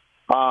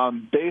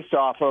based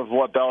off of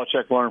what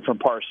Belichick learned from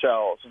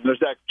Parcells. And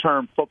there's that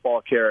term football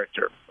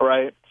character,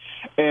 right?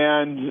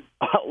 And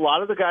a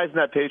lot of the guys in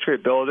that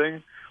Patriot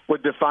building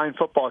would define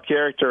football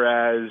character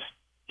as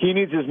he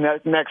needs his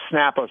next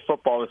snap of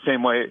football the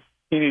same way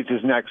he needs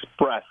his next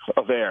breath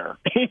of air.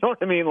 You know what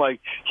I mean? Like,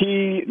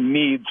 he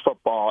needs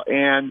football.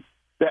 And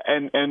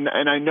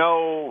I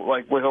know,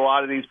 like, with a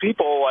lot of these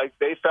people, like,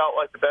 they felt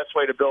like the best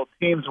way to build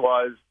teams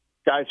was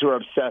guys who are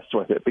obsessed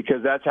with it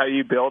because that's how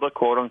you build a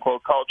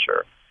quote-unquote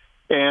culture.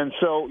 And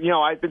so,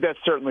 I think that's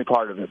certainly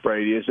part of it,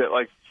 Brady, is that,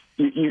 like,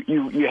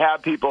 you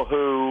have people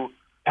who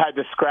had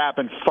to scrap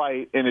and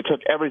fight, and it took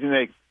everything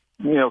they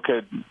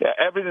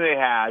everything they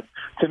had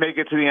to make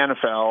it to the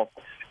NFL.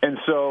 And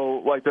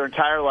so, like, their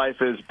entire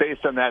life is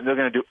based on that, and they're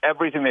going to do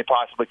everything they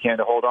possibly can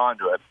to hold on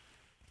to it.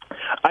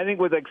 I think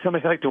with, like,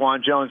 somebody like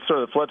DeJuan Jones, sort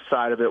of the flip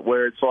side of it,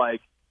 where it's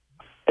like,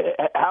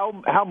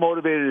 how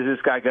motivated is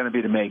this guy going to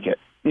be to make it?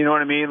 You know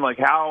what I mean? Like,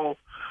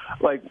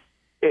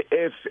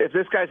 if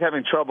this guy's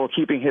having trouble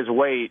keeping his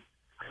weight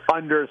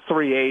under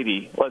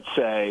 380, let's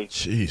say,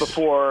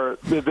 before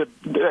through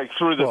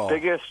the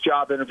biggest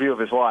job interview of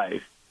his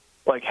life,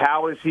 like,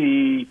 how is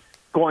he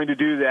going to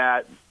do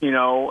that, in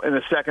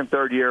the second,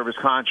 third year of his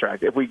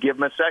contract? If we give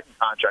him a second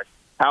contract,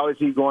 how is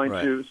he going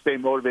to stay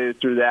motivated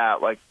through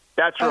that? Like,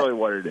 that's really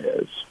what it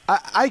is.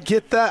 I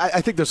get that.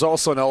 I think there's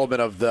also an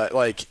element of that.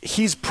 Like,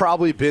 he's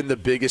probably been the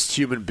biggest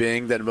human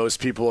being that most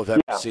people have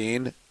ever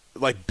seen,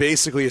 like,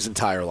 basically his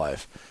entire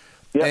life.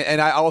 Yep. And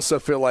I also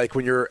feel like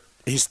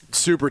he's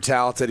super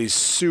talented, he's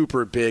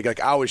super big. Like,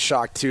 I was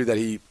shocked, too, that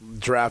he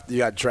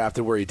got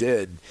drafted where he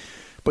did.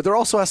 But there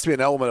also has to be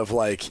an element of,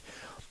 like,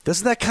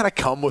 doesn't that kind of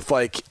come with,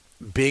 like,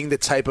 being the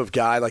type of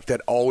guy, like,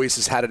 that always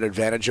has had an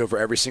advantage over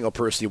every single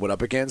person he went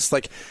up against?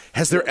 Like,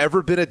 has there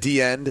ever been a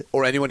D-end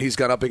or anyone he's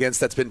gone up against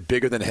that's been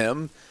bigger than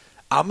him?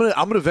 I'm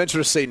gonna venture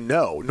to say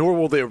no, nor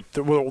will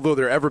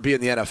there ever be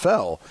in the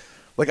NFL.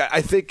 Like,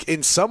 I think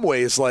in some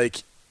ways,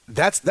 like,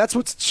 that's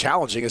what's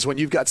challenging is when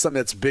you've got something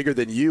that's bigger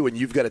than you and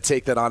you've got to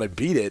take that on and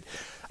beat it.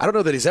 I don't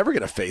know that he's ever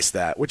going to face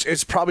that, which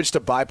is probably just a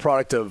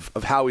byproduct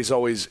of how he's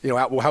always,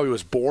 how he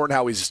was born,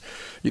 how he's,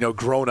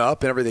 grown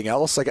up and everything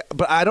else. Like,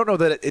 but I don't know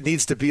that it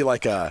needs to be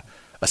like a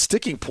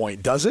sticking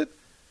point, does it?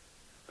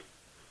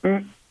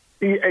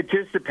 It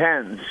just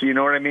depends. You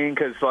know what I mean?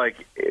 Because, like,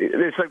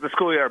 it's like the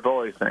schoolyard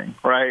bully thing,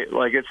 right?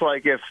 Like, it's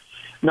like if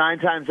 9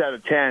 times out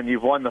of 10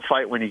 you've won the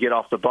fight when you get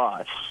off the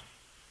bus,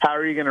 how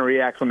are you going to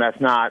react when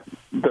that's not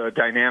the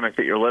dynamic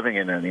that you're living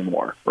in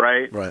anymore,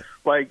 right? Right.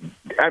 Like,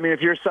 I mean, if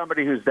you're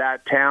somebody who's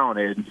that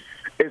talented,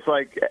 it's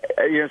like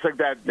it's like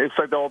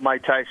the old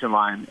Mike Tyson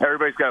line.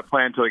 Everybody's got a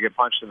plan until they get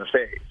punched in the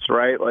face,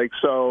 right? Like,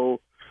 so,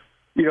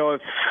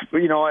 if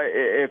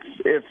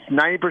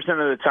 90%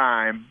 of the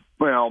time,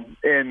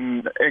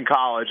 in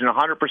college and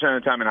 100% of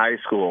the time in high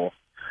school,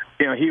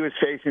 he was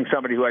facing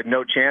somebody who had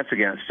no chance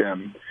against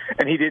him,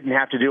 and he didn't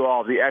have to do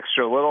all the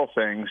extra little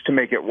things to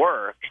make it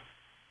work.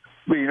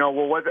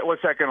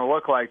 What's that going to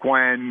look like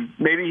when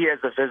maybe he has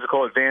a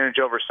physical advantage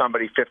over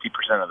somebody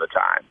 50% of the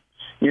time,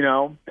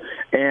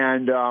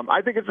 And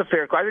I think it's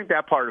I think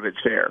that part of it's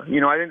fair.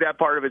 I think that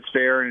part of it's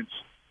fair, and it's,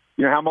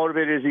 how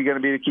motivated is he going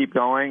to be to keep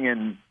going?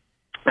 And,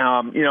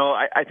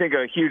 I think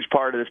a huge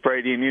part of this,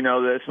 Brady, and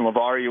this, and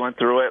LaVar, you went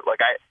through it. Like,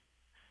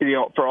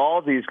 for all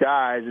of these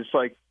guys, it's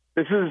like,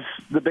 this is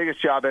the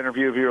biggest job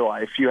interview of your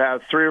life. You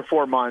have 3 or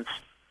 4 months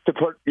to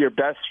put your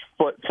best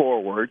foot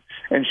forward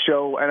and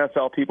show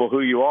NFL people who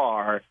you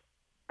are.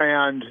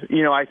 And,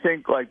 I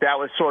think, that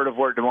was sort of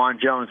where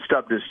DeJuan Jones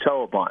stubbed his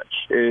toe a bunch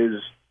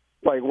is,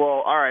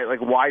 well, all right,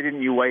 why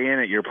didn't you weigh in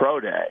at your pro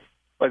day?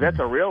 That's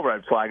a real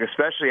red flag,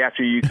 especially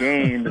after you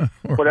gained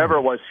whatever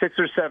it was, 6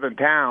 or 7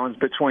 pounds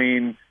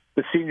between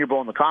the Senior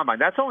Bowl and the Combine.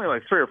 That's only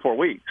 3 or 4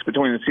 weeks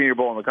between the Senior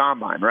Bowl and the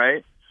Combine,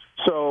 right?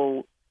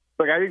 So,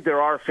 I think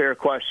there are fair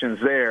questions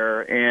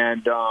there,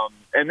 and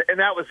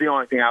that was the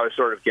only thing I was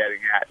sort of getting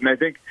at. And I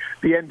think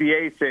the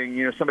NBA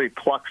thing, somebody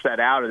plucks that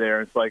out of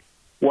there. It's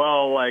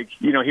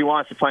he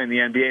wants to play in the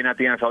NBA, not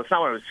the NFL. It's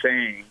not what I was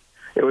saying.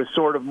 It was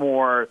sort of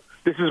more,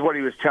 this is what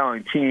he was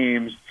telling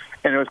teams,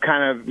 and it was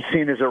kind of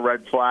seen as a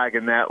red flag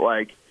in that,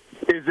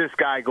 is this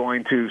guy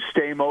going to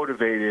stay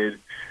motivated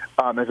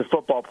as a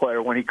football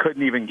player when he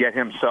couldn't even get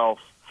himself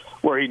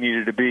where he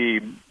needed to be,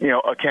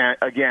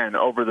 again,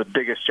 over the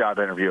biggest job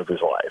interview of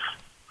his life.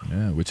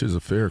 Yeah, which is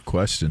a fair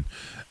question.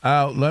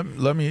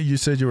 Let me. You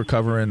said you were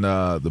covering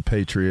the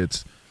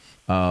Patriots.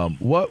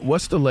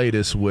 What's the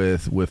latest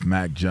with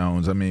Mac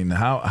Jones? I mean,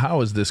 how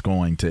is this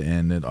going to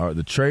end? Are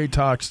the trade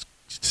talks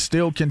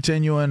still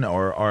continuing,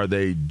 or are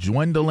they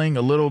dwindling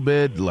a little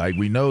bit?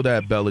 We know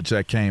that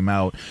Belichick came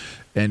out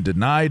and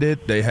denied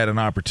it. They had an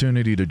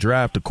opportunity to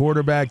draft a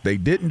quarterback. They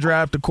didn't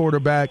draft a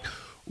quarterback.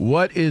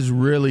 What is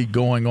really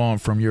going on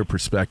from your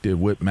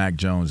perspective with Mac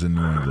Jones in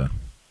New England?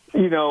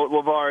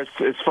 LaVar,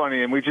 it's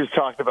funny, and we just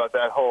talked about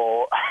that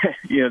whole,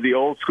 the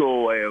old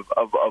school way of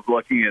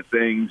looking at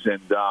things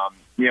and,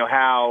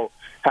 how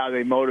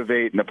they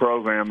motivate in a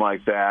program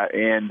like that.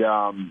 And,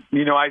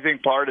 I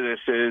think part of this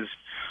is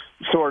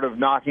sort of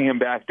knocking him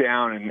back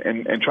down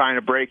and trying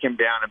to break him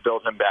down and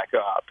build him back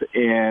up.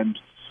 And,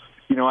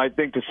 I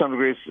think to some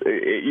degree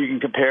you can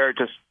compare it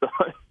to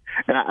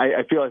 – and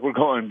I feel like we're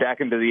going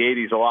back into the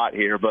 80s a lot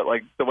here, but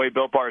the way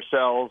Bill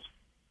Parcells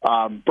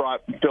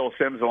brought Bill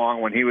Sims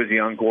along when he was a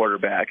young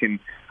quarterback, and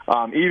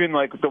even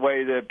the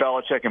way that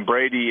Belichick and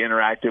Brady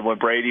interacted when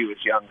Brady was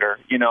younger.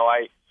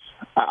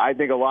 I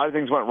think a lot of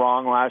things went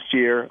wrong last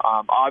year.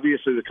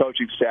 Obviously, the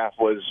coaching staff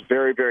was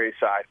very, very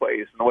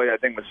sideways, and the way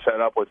that thing was set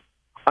up was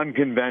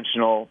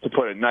unconventional, to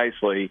put it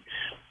nicely.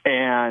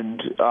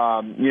 And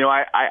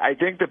I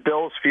think the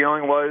Bills'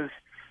 feeling was,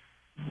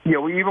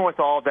 even with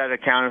all of that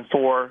accounted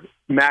for,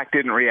 Mac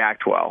didn't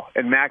react well,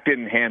 and Mac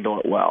didn't handle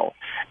it well.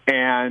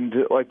 And,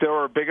 there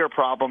were bigger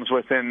problems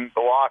within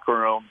the locker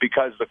room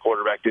because the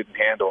quarterback didn't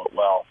handle it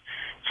well.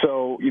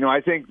 So,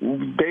 I think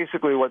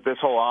basically what this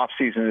whole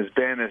offseason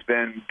has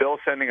been Bill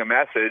sending a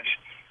message,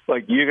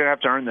 you're going to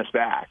have to earn this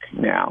back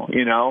now,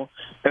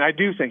 And I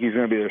do think he's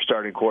going to be their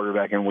starting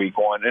quarterback in week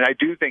 1. And I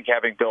do think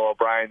having Bill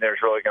O'Brien there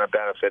is really going to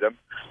benefit him.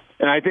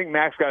 And I think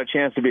Mac's got a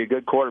chance to be a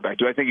good quarterback.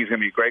 Do I think he's going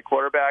to be a great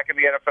quarterback in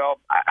the NFL?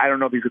 I don't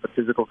know if he's got the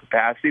physical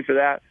capacity for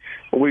that,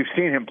 but we've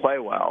seen him play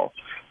well.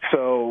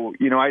 So,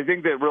 I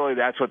think that really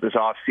that's what this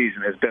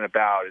offseason has been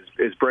about,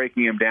 is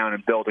breaking him down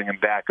and building him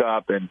back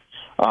up. And,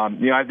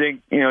 I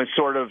think, it's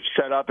sort of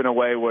set up in a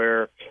way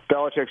where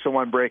Belichick's the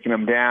one breaking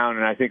him down,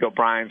 and I think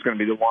O'Brien's going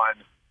to be the one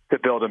to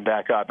build him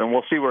back up. And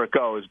we'll see where it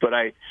goes. But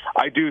I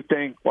do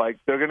think,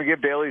 they're going to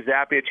give Bailey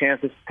Zappi a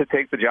chance to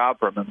take the job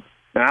from him.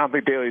 And I don't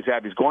think Bailey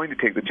Zappi is going to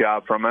take the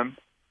job from him.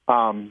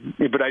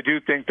 But I do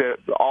think that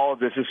all of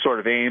this is sort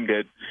of aimed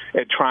at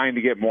trying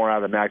to get more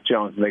out of Mac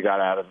Jones than they got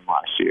out of him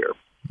last year.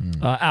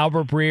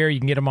 Albert BREER, you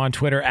can get him on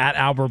Twitter at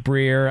Albert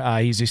BREER.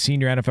 He's a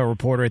senior NFL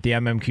reporter at the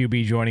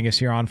MMQB, joining us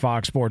here on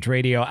Fox Sports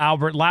Radio.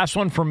 Albert, last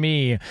one for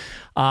me.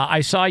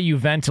 I saw you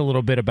vent a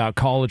little bit about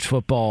college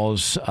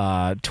football's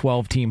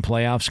 12-team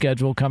playoff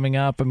schedule coming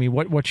up. I mean,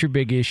 what's your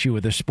big issue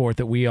with a sport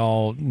that we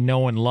all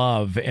know and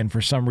love, and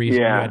for some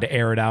reason you had to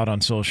air it out on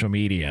social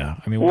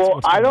media? I mean,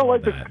 what's I don't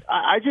like that?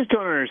 I just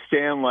don't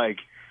understand,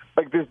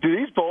 do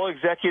these bowl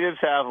executives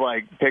have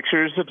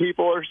pictures of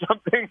people or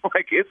something?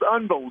 It's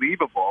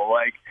unbelievable.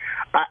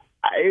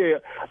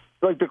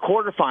 The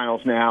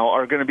quarterfinals now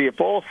are going to be at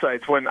bowl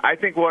sites, when I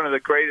think one of the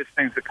greatest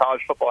things that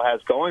college football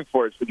has going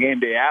for it is the game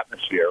day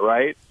atmosphere,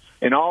 right?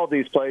 In all of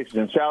these places,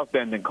 in South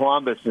Bend and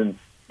Columbus and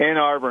Ann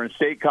Arbor and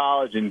State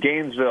College and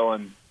Gainesville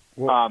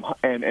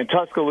and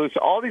Tuscaloosa,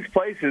 all these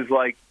places,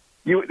 that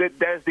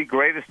is the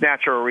greatest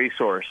natural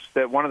resource,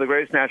 that one of the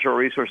greatest natural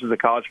resources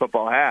that college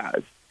football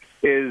has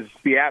is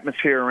the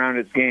atmosphere around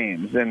its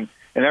games and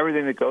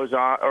everything that goes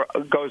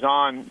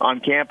on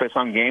campus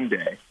on game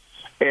day.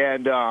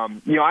 And,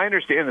 I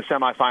understand the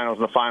semifinals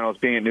and the finals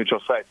being at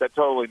neutral sites. That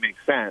totally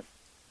makes sense.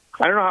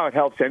 I don't know how it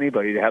helps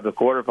anybody to have the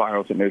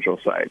quarterfinals at neutral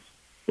sites.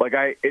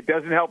 It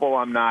doesn't help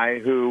alumni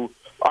who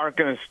aren't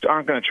going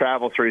to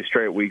travel 3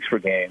 straight weeks for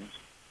games.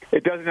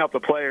 It doesn't help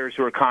the players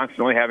who are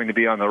constantly having to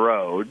be on the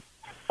road.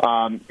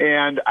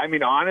 And I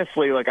mean,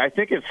 honestly, I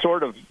think it's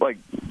sort of what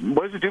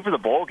does it do for the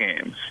bowl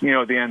games?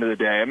 At the end of the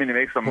day, I mean, it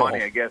makes some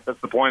money. I guess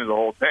that's the point of the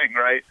whole thing,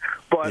 right?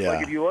 But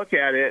if you look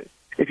at it,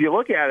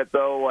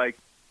 though,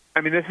 I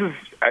mean, this is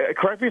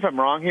correct me if I'm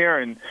wrong here,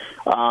 and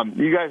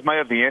you guys might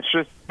have the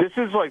answer. This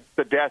is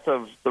the death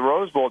of the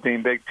Rose Bowl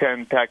team, Big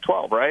Ten,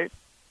 Pac-12, right?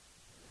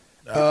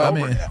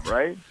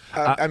 Right?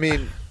 I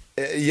mean,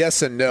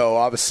 Yes and no.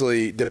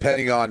 Obviously,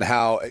 depending on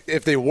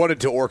if they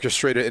wanted to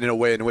orchestrate it in a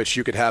way in which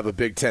you could have a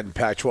Big Ten,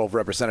 Pac-12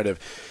 representative,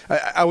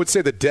 I would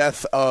say the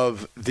death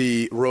of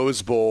the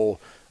Rose Bowl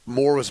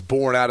more was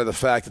born out of the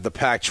fact that the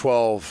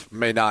Pac-12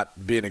 may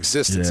not be in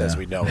existence as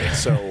we know it.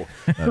 So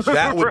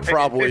that would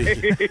probably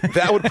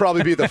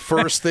be the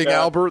first thing,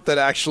 Albert, that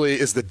actually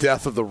is the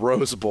death of the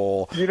Rose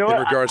Bowl in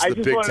regards to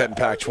the Big Ten,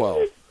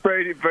 Pac-12.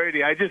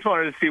 Brady, I just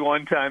wanted to see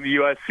one time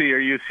USC or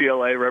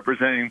UCLA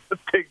representing the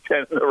Big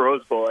Ten in the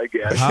Rose Bowl, I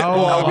guess.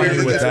 How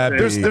weird would that be?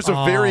 There's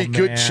a very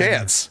good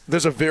chance.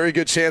 There's a very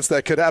good chance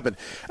that could happen.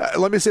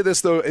 Let me say this,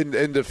 though,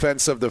 in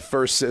defense of the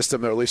first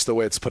system, or at least the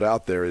way it's put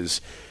out there,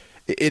 is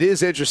it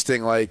is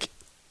interesting. Like,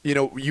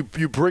 you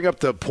bring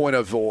up the point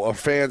of, well, a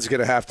fan's going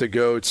to have to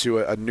go to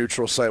a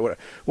neutral site.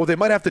 Well, they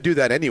might have to do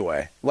that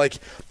anyway. Like,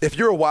 if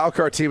you're a wild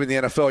card team in the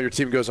NFL, your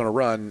team goes on a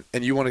run,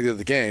 and you want to go to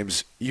the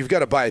games, you've got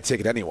to buy a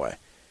ticket anyway.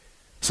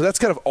 So that's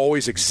kind of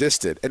always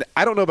existed. And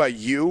I don't know about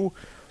you,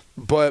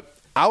 but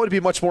I would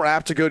be much more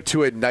apt to go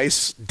to a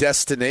nice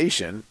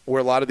destination where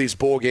a lot of these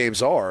bowl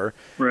games are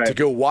to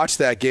go watch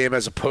that game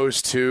as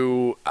opposed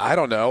to, I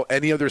don't know,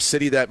 any other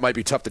city that might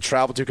be tough to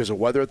travel to because of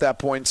weather at that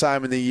point in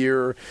time in the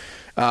year.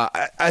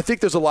 I think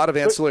there's a lot of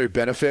ancillary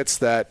benefits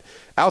that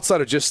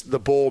outside of just the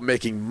bowl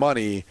making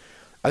money,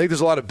 I think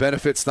there's a lot of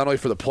benefits not only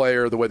for the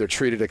player, the way they're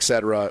treated, et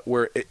cetera,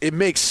 where it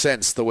makes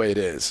sense the way it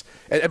is.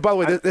 And by the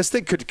way, this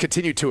thing could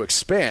continue to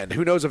expand.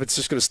 Who knows if it's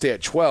just going to stay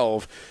at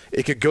 12?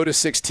 It could go to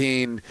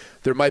 16.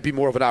 There might be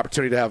more of an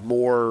opportunity to have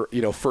more,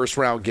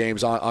 first-round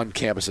games on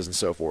campuses and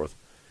so forth.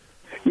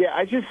 Yeah,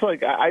 I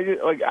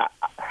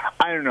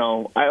don't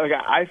know.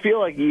 I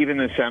feel like even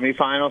the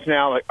semifinals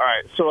now, all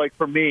right, so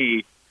for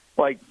me,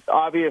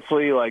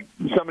 obviously,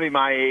 somebody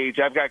my age,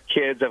 I've got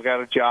kids, I've got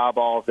a job,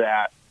 all of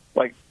that.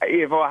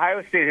 If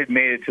Ohio State had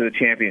made it to the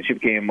championship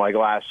game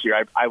last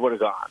year, I would have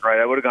gone, right?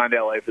 I would have gone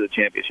to LA for the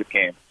championship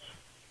game.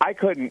 I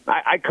couldn't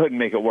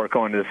make it work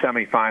going to the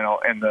semifinal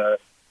and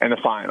the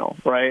final,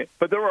 right?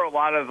 But there were a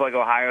lot of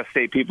Ohio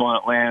State people in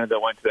Atlanta that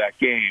went to that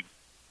game.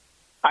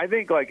 I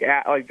think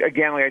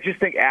I just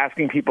think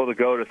asking people to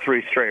go to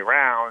 3 straight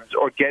rounds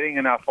or getting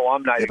enough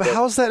alumni. Yeah, but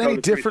how's that any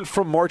different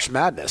from March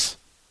Madness?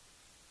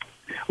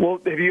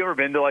 Well, have you ever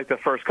been to the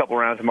first couple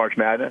rounds of March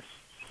Madness?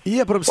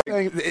 Yeah, but I'm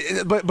saying,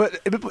 but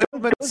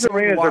implement the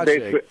same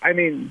logic.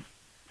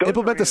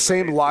 Implement the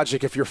same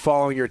logic if you're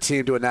following your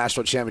team to a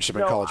national championship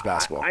in college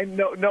basketball. I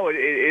know, it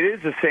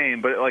is the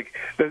same. But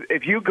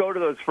if you go to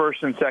those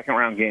first and second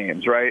round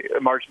games, right,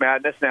 March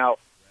Madness, now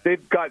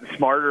they've gotten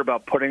smarter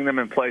about putting them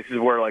in places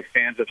where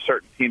fans of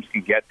certain teams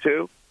can get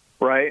to,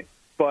 right?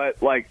 But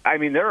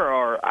I've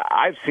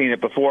seen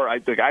it before.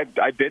 I've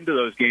been to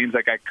those games.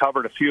 I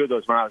covered a few of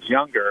those when I was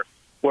younger,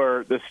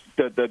 where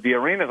the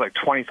arena is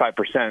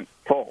 25%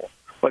 full.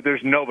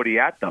 There's nobody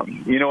at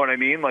them. You know what I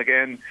mean?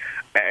 And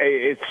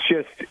it's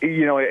just,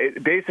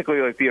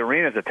 basically the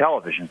arena is a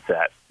television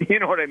set. You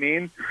know what I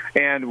mean?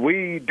 And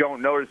we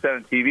don't notice that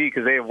on TV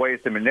because they have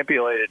ways to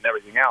manipulate it and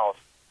everything else.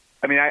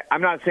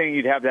 I'm not saying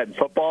you'd have that in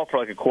football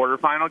for a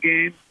quarterfinal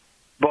game,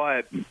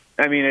 but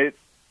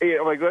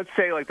let's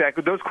say that.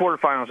 Those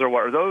quarterfinals are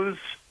what? Are those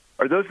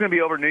going to be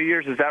over New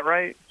Year's? Is that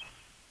right?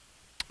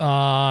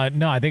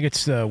 No, I think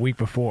it's the week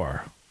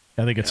before.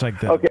 I think it's the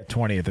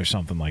 20th or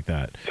something like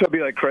that. So it'd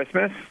be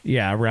Christmas?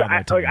 Yeah, around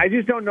that time. I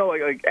just don't know.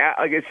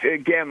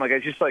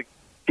 It's just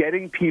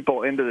getting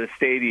people into the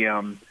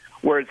stadium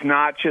where it's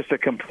not just a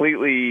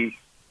completely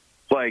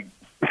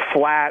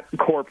flat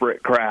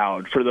corporate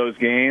crowd for those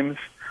games.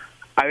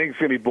 I think it's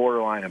going to be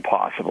borderline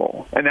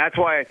impossible, and that's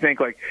why I think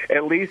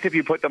at least if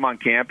you put them on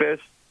campus,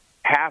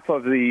 half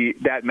of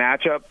that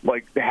matchup,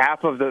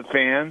 half of the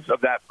fans of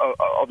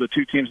the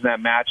two teams in that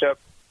matchup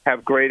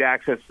have great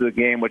access to the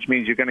game, which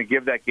means you're going to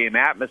give that game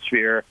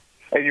atmosphere,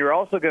 and you're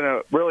also going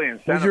to really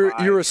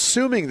incentivize. You're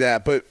assuming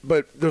that, but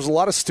there's a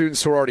lot of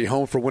students who are already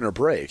home for winter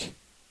break.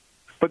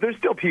 But there's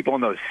still people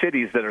in those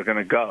cities that are going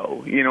to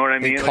go. You know what I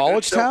mean? In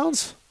college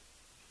towns?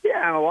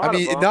 Yeah, and a lot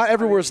of them. Not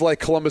everywhere's like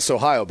Columbus,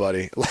 Ohio,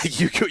 buddy.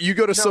 You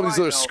go to some of these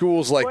other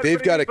schools,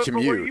 they've got to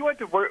commute.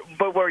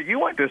 Where you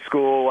went to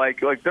school,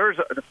 there's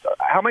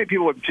how many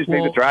people would just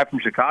make the drive from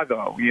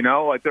Chicago?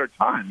 There are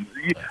tons.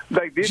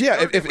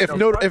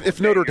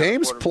 If Notre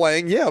Dame's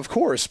playing, yeah, of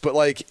course. But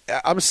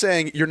I'm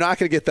saying, you're not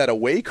going to get that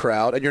away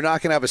crowd, and you're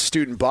not going to have a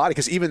student body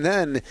because even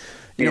then,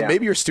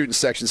 maybe your student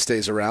section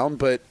stays around,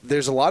 but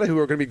there's a lot of who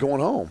are going to be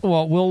going home.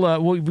 Well,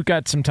 we've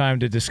got some time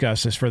to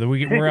discuss this further.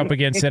 We're up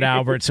against it,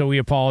 Albert, so we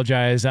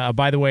apologize.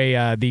 By the way,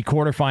 the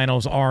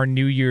quarterfinals are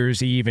New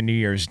Year's Eve and New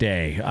Year's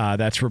Day.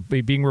 That's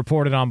being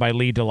reported on by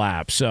Lee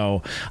DeLapp.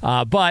 So,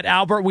 but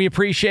Albert, we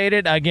appreciate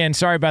it. Again,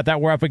 sorry about that.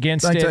 We're up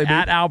against it. AB.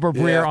 At Albert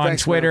BREER on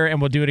Twitter, man.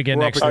 And we'll do it again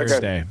next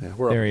Thursday. Yeah,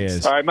 there he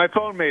is. All right, my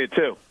phone made it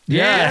too.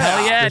 Yeah,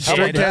 hell yeah. The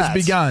streak has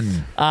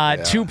begun.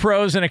 2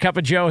 pros and a cup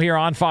of Joe here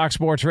on Fox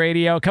Sports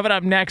Radio. Coming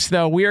up next,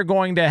 though, we are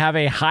going to have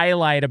a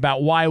highlight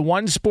about why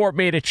one sport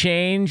made a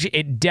change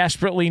it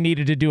desperately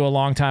needed to do a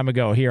long time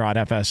ago here on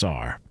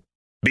FSR.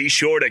 Be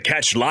sure to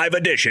catch live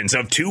editions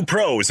of Two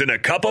Pros and a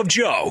Cup of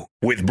Joe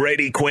with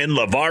Brady Quinn,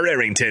 LaVar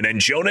Arrington, and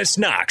Jonas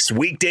Knox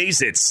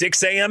weekdays at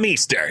 6 a.m.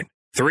 Eastern,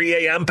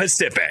 3 a.m.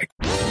 Pacific.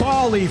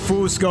 Paulie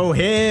Fusco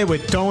here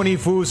with Tony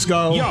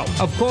Fusco. Yo.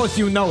 Of course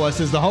you know us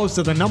as the host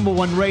of the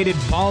 #1 rated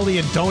Paulie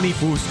and Tony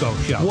Fusco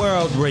show.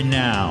 World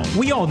renowned.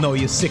 We all know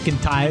you're sick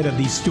and tired of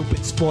these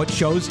stupid sports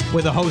shows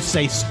where the hosts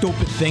say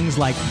stupid things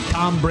like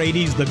Tom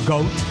Brady's the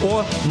GOAT.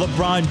 Or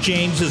LeBron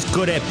James is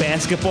good at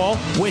basketball,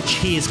 which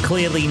he is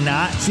clearly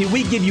not. See,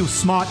 we give you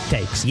smart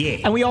takes. Yeah.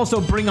 And we also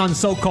bring on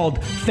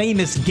so-called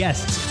famous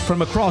guests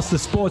from across the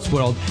sports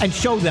world and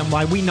show them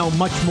why we know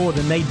much more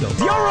than they do.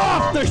 You're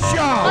off the show!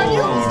 Are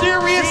you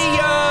serious? See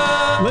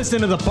ya! Listen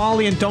to the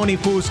Paulie and Tony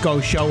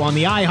Fusco show on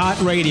the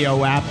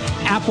iHeartRadio app,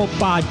 Apple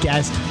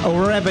Podcasts, or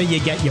wherever you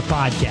get your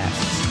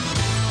podcasts.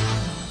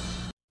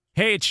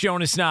 Hey, it's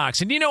Jonas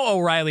Knox, and you know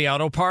O'Reilly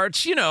Auto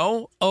Parts. You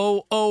know,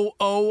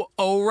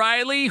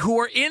 O'Reilly, who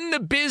are in the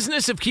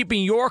business of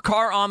keeping your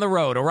car on the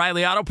road.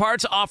 O'Reilly Auto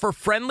Parts offer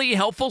friendly,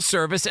 helpful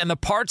service and the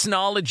parts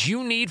knowledge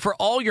you need for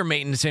all your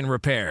maintenance and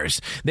repairs.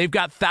 They've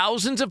got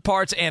thousands of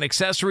parts and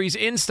accessories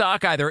in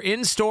stock, either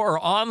in-store or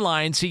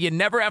online, so you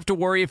never have to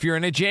worry if you're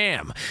in a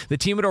jam. The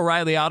team at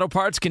O'Reilly Auto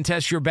Parts can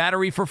test your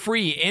battery for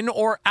free, in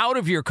or out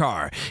of your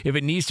car. If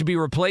it needs to be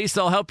replaced,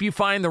 they'll help you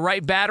find the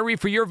right battery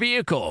for your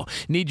vehicle.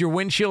 Need your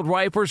windshield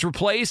wipers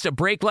replaced, a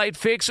brake light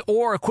fix,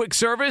 or a quick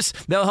service?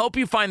 They'll help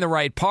you find the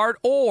right part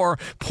or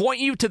point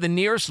you to the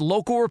nearest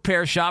local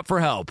repair shop for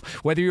help.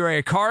 Whether you're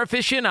a car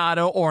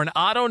aficionado or an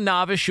auto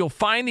novice, you'll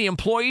find the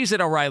employees at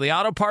O'Reilly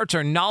Auto Parts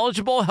are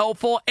knowledgeable,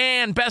 helpful,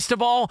 and best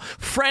of all,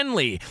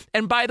 friendly.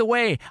 And by the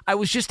way, I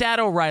was just at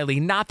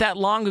O'Reilly not that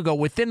long ago,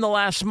 within the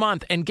last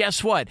month, and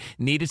guess what?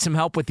 Needed some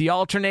help with the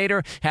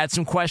alternator, had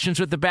some questions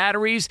with the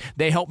batteries.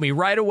 They helped me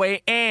right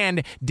away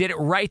and did it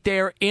right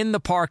there in the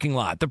parking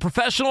lot. The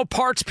professional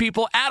parts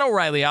people at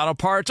O'Reilly Auto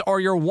Parts are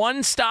your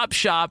one-stop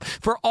shop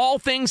for all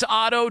things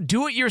auto,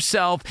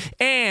 do-it-yourself,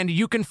 and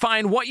you can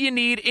find what you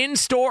need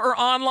in-store or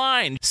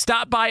online.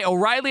 Stop by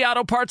O'Reilly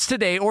Auto Parts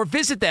today or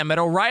visit them at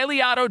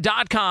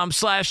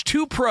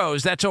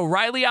O'ReillyAuto.com/2pros. That's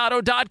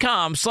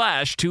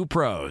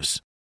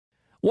O'ReillyAuto.com/2pros.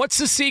 What's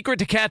the secret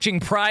to catching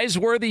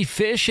prize-worthy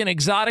fish in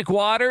exotic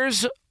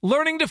waters?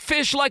 Learning to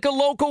fish like a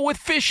local with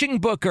Fishing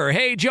Booker.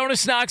 Hey,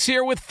 Jonas Knox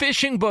here with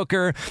Fishing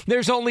Booker.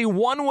 There's only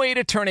one way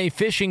to turn a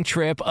fishing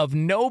trip of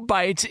no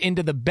bites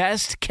into the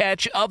best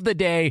catch of the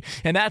day,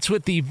 and that's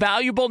with the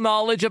valuable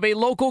knowledge of a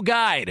local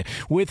guide.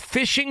 With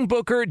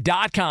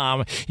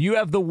FishingBooker.com, you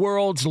have the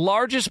world's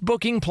largest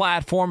booking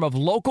platform of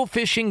local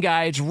fishing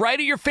guides right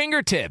at your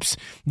fingertips.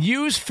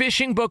 Use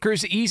Fishing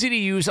Booker's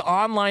easy-to-use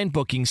online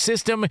booking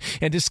system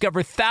and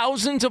discover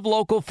thousands of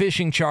local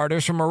fishing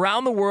charters from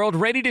around the world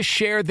ready to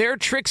share their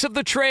tricks of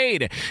the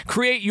trade.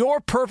 Create your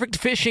perfect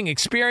fishing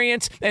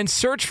experience and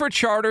search for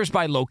charters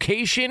by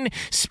location,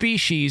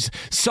 species,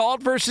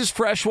 salt versus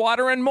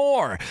freshwater, and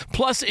more.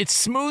 Plus, it's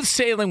smooth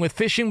sailing with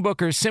Fishing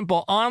Booker's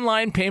simple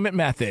online payment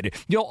method.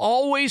 You'll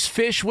always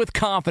fish with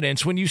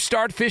confidence when you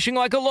start fishing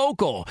like a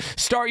local.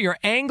 Start your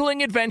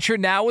angling adventure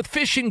now with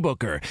Fishing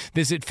Booker.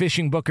 Visit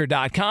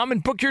FishingBooker.com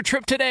and book your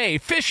trip today.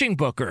 Fishing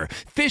Booker.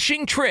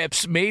 Fishing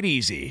trips made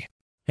easy.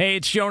 Hey,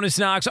 it's Jonas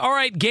Knox. All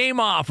right, game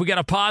off. We got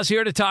to pause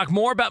here to talk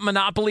more about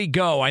Monopoly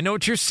Go. I know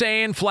what you're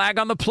saying, flag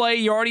on the play.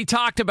 You already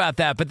talked about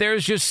that, but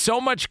there's just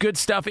so much good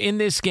stuff in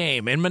this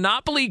game. In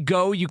Monopoly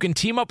Go, you can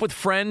team up with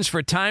friends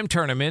for time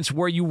tournaments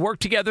where you work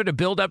together to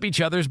build up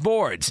each other's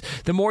boards.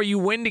 The more you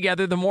win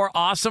together, the more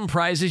awesome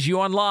prizes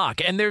you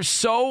unlock. And there's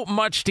so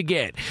much to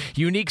get.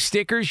 Unique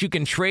stickers you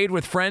can trade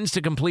with friends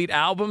to complete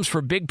albums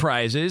for big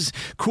prizes.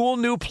 Cool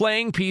new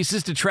playing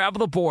pieces to travel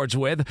the boards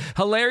with.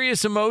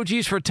 Hilarious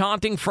emojis for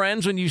taunting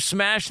friends when you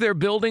smash their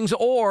buildings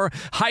or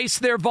heist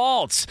their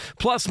vaults.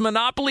 Plus,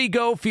 Monopoly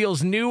Go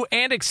feels new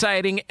and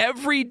exciting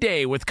every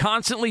day with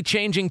constantly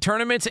changing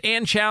tournaments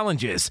and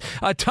challenges.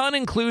 A ton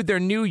include their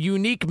new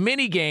unique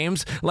mini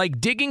games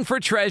like digging for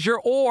treasure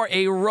or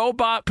a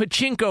robot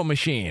pachinko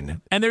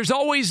machine. And there's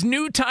always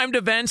new timed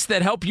events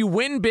that help you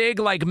win big,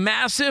 like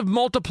massive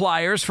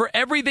multipliers for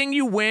everything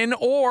you win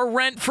or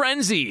rent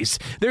frenzies.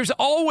 There's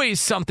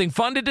always something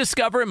fun to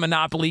discover in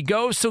Monopoly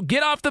Go, so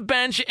get off the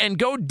bench and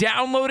go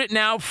download it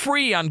now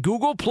free on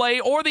Google Play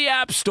or the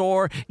App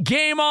Store.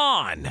 Game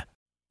on!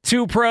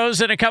 Two Pros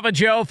and a Cup of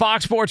Joe,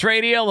 Fox Sports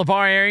Radio.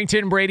 LaVar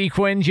Arrington, Brady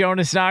Quinn,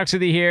 Jonas Knox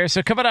with you here.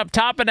 So coming up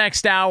top of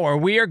next hour,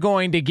 we are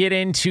going to get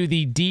into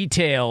the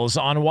details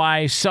on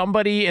why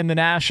somebody in the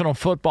National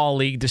Football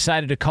League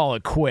decided to call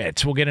it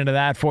quits. We'll get into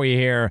that for you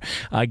here,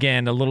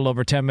 again, a little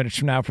over 10 minutes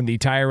from now from the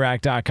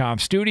TireRack.com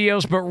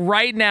studios. But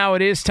right now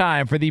it is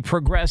time for the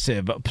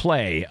progressive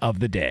play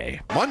of the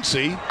day.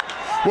 Muncie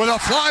with a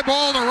fly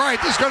ball to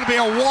right. This is going to be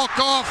a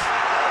walk-off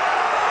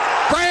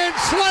grand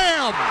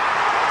slam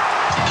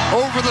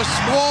over the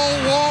small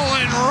wall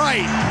and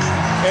right.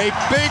 A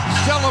big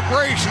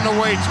celebration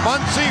awaits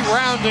Muncie,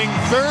 rounding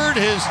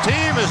third. His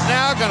team is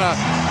now going to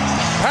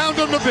pound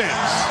him to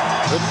bits.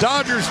 The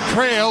Dodgers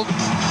trailed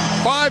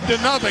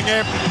 5-0 after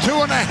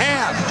 2.5.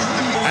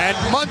 And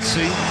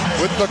Muncie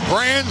with the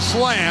grand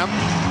slam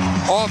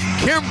off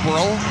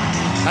Kimbrel,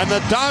 and the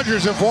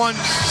Dodgers have won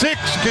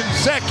 6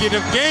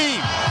 consecutive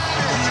games.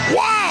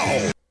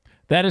 Wow!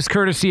 That is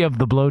courtesy of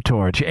the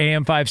Blowtorch.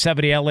 AM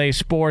 570 LA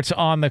Sports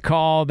on the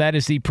call. That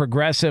is the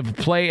Progressive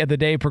play of the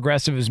day.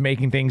 Progressive is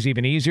making things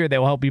even easier. They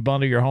will help you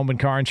bundle your home and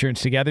car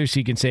insurance together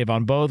so you can save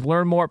on both.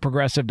 Learn more at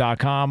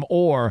Progressive.com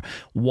or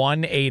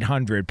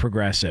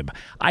 1-800-PROGRESSIVE.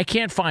 I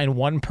can't find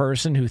one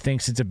person who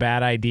thinks it's a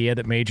bad idea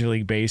that Major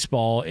League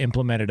Baseball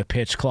implemented a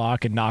pitch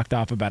clock and knocked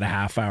off about a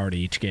half hour to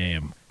each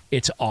game.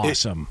 It's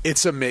awesome.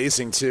 It's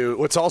amazing, too.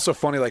 What's also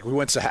funny, like we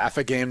went to half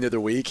a game the other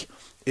week,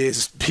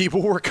 is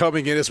people were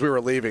coming in as we were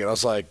leaving, and I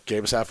was like,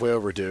 game's halfway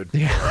over, dude.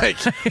 Yeah.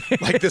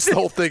 like this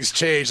whole thing's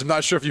changed. I'm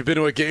not sure if you've been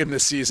to a game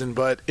this season,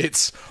 but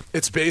it's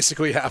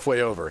basically halfway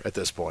over at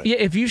this point. Yeah,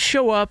 if you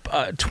show up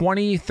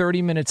 20,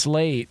 30 minutes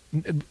late,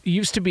 it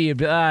used to be,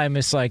 I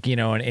miss an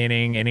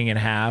inning and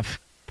a half.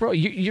 Bro,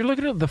 you're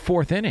looking at the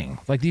fourth inning.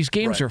 Like, these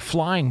games are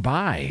flying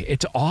by.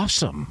 It's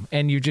awesome.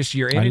 And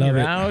you're in and you're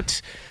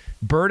out.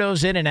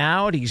 Berto's in and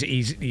out.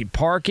 He's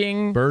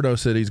parking. Berto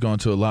said he's going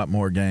to a lot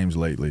more games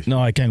lately. No,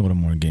 I can't go to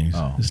more games.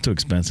 Oh. It's too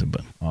expensive,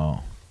 but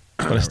I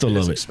still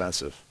love it.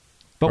 Expensive.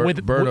 But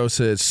Berto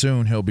said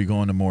soon he'll be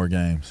going to more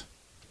games.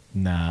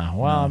 Nah.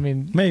 Well, I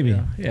mean, maybe.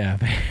 Yeah.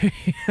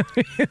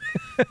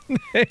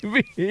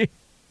 Maybe.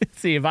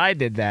 See, if I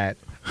did that,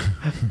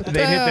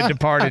 they'd hit the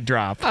Departed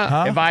drop.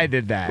 If I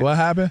did that. What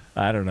happened?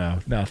 I don't know.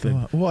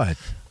 Nothing. What?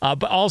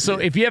 But also,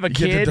 if you have a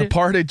kid. Get the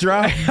Departed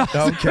drop?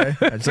 Okay.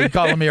 So you're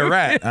calling me a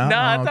rat. No,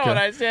 that's not what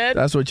I said.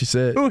 That's what you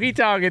said. Who he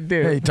talking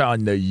to? He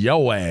talking to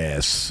yo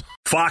ass.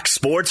 Fox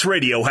Sports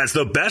Radio has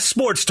the best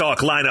sports talk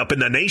lineup in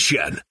the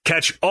nation.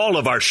 Catch all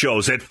of our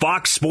shows at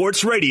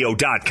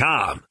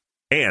foxsportsradio.com.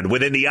 And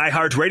within the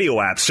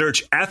iHeartRadio app,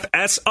 search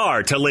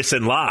FSR to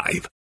listen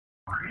live.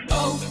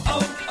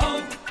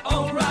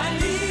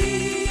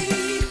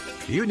 O'Reilly.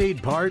 You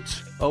need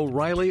parts?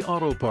 O'Reilly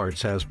Auto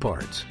Parts has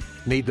parts.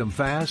 Need them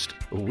fast?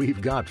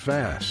 We've got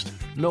fast.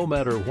 No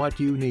matter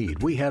what you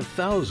need, we have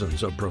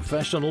thousands of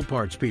professional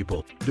parts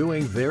people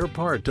doing their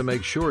part to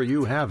make sure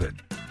you have it.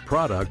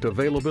 Product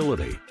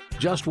availability.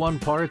 Just one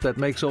part that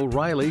makes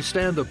O'Reilly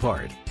stand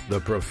apart. The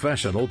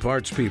professional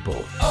parts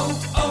people.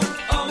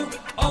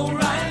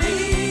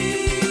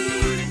 O'Reilly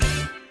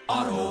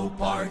Auto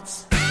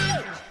Parts.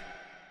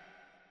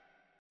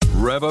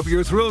 Rev up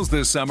your thrills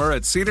this summer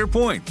at Cedar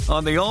Point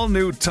on the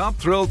all-new Top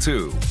Thrill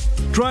 2.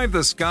 Drive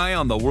the sky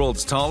on the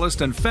world's tallest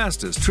and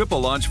fastest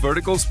triple-launch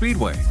vertical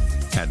speedway.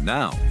 And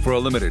now, for a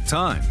limited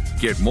time,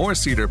 get more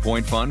Cedar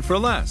Point fun for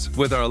less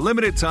with our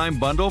limited-time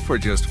bundle for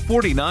just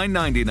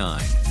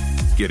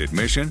 $49.99. Get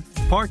admission,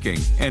 parking,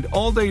 and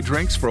all-day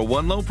drinks for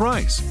one low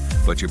price.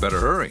 But you better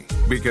hurry,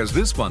 because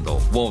this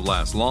bundle won't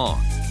last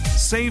long.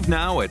 Save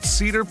now at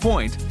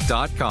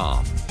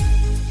cedarpoint.com.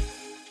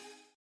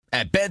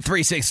 At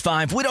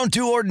Bet365, we don't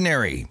do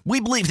ordinary. We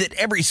believe that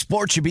every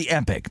sport should be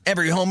epic.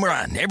 Every home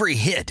run, every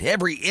hit,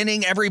 every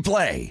inning, every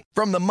play.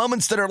 From the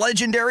moments that are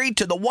legendary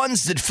to the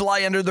ones that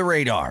fly under the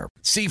radar.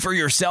 See for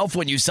yourself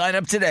when you sign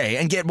up today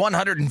and get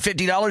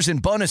 $150 in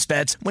bonus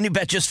bets when you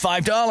bet just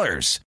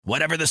 $5.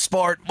 Whatever the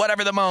sport,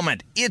 whatever the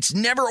moment, it's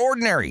never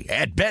ordinary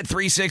at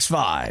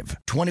Bet365.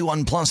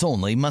 21 plus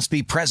only. Must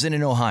be present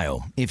in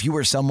Ohio. If you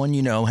or someone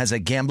you know has a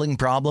gambling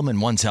problem and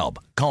wants help,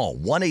 call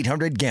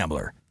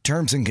 1-800-GAMBLER.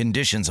 Terms and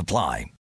conditions apply.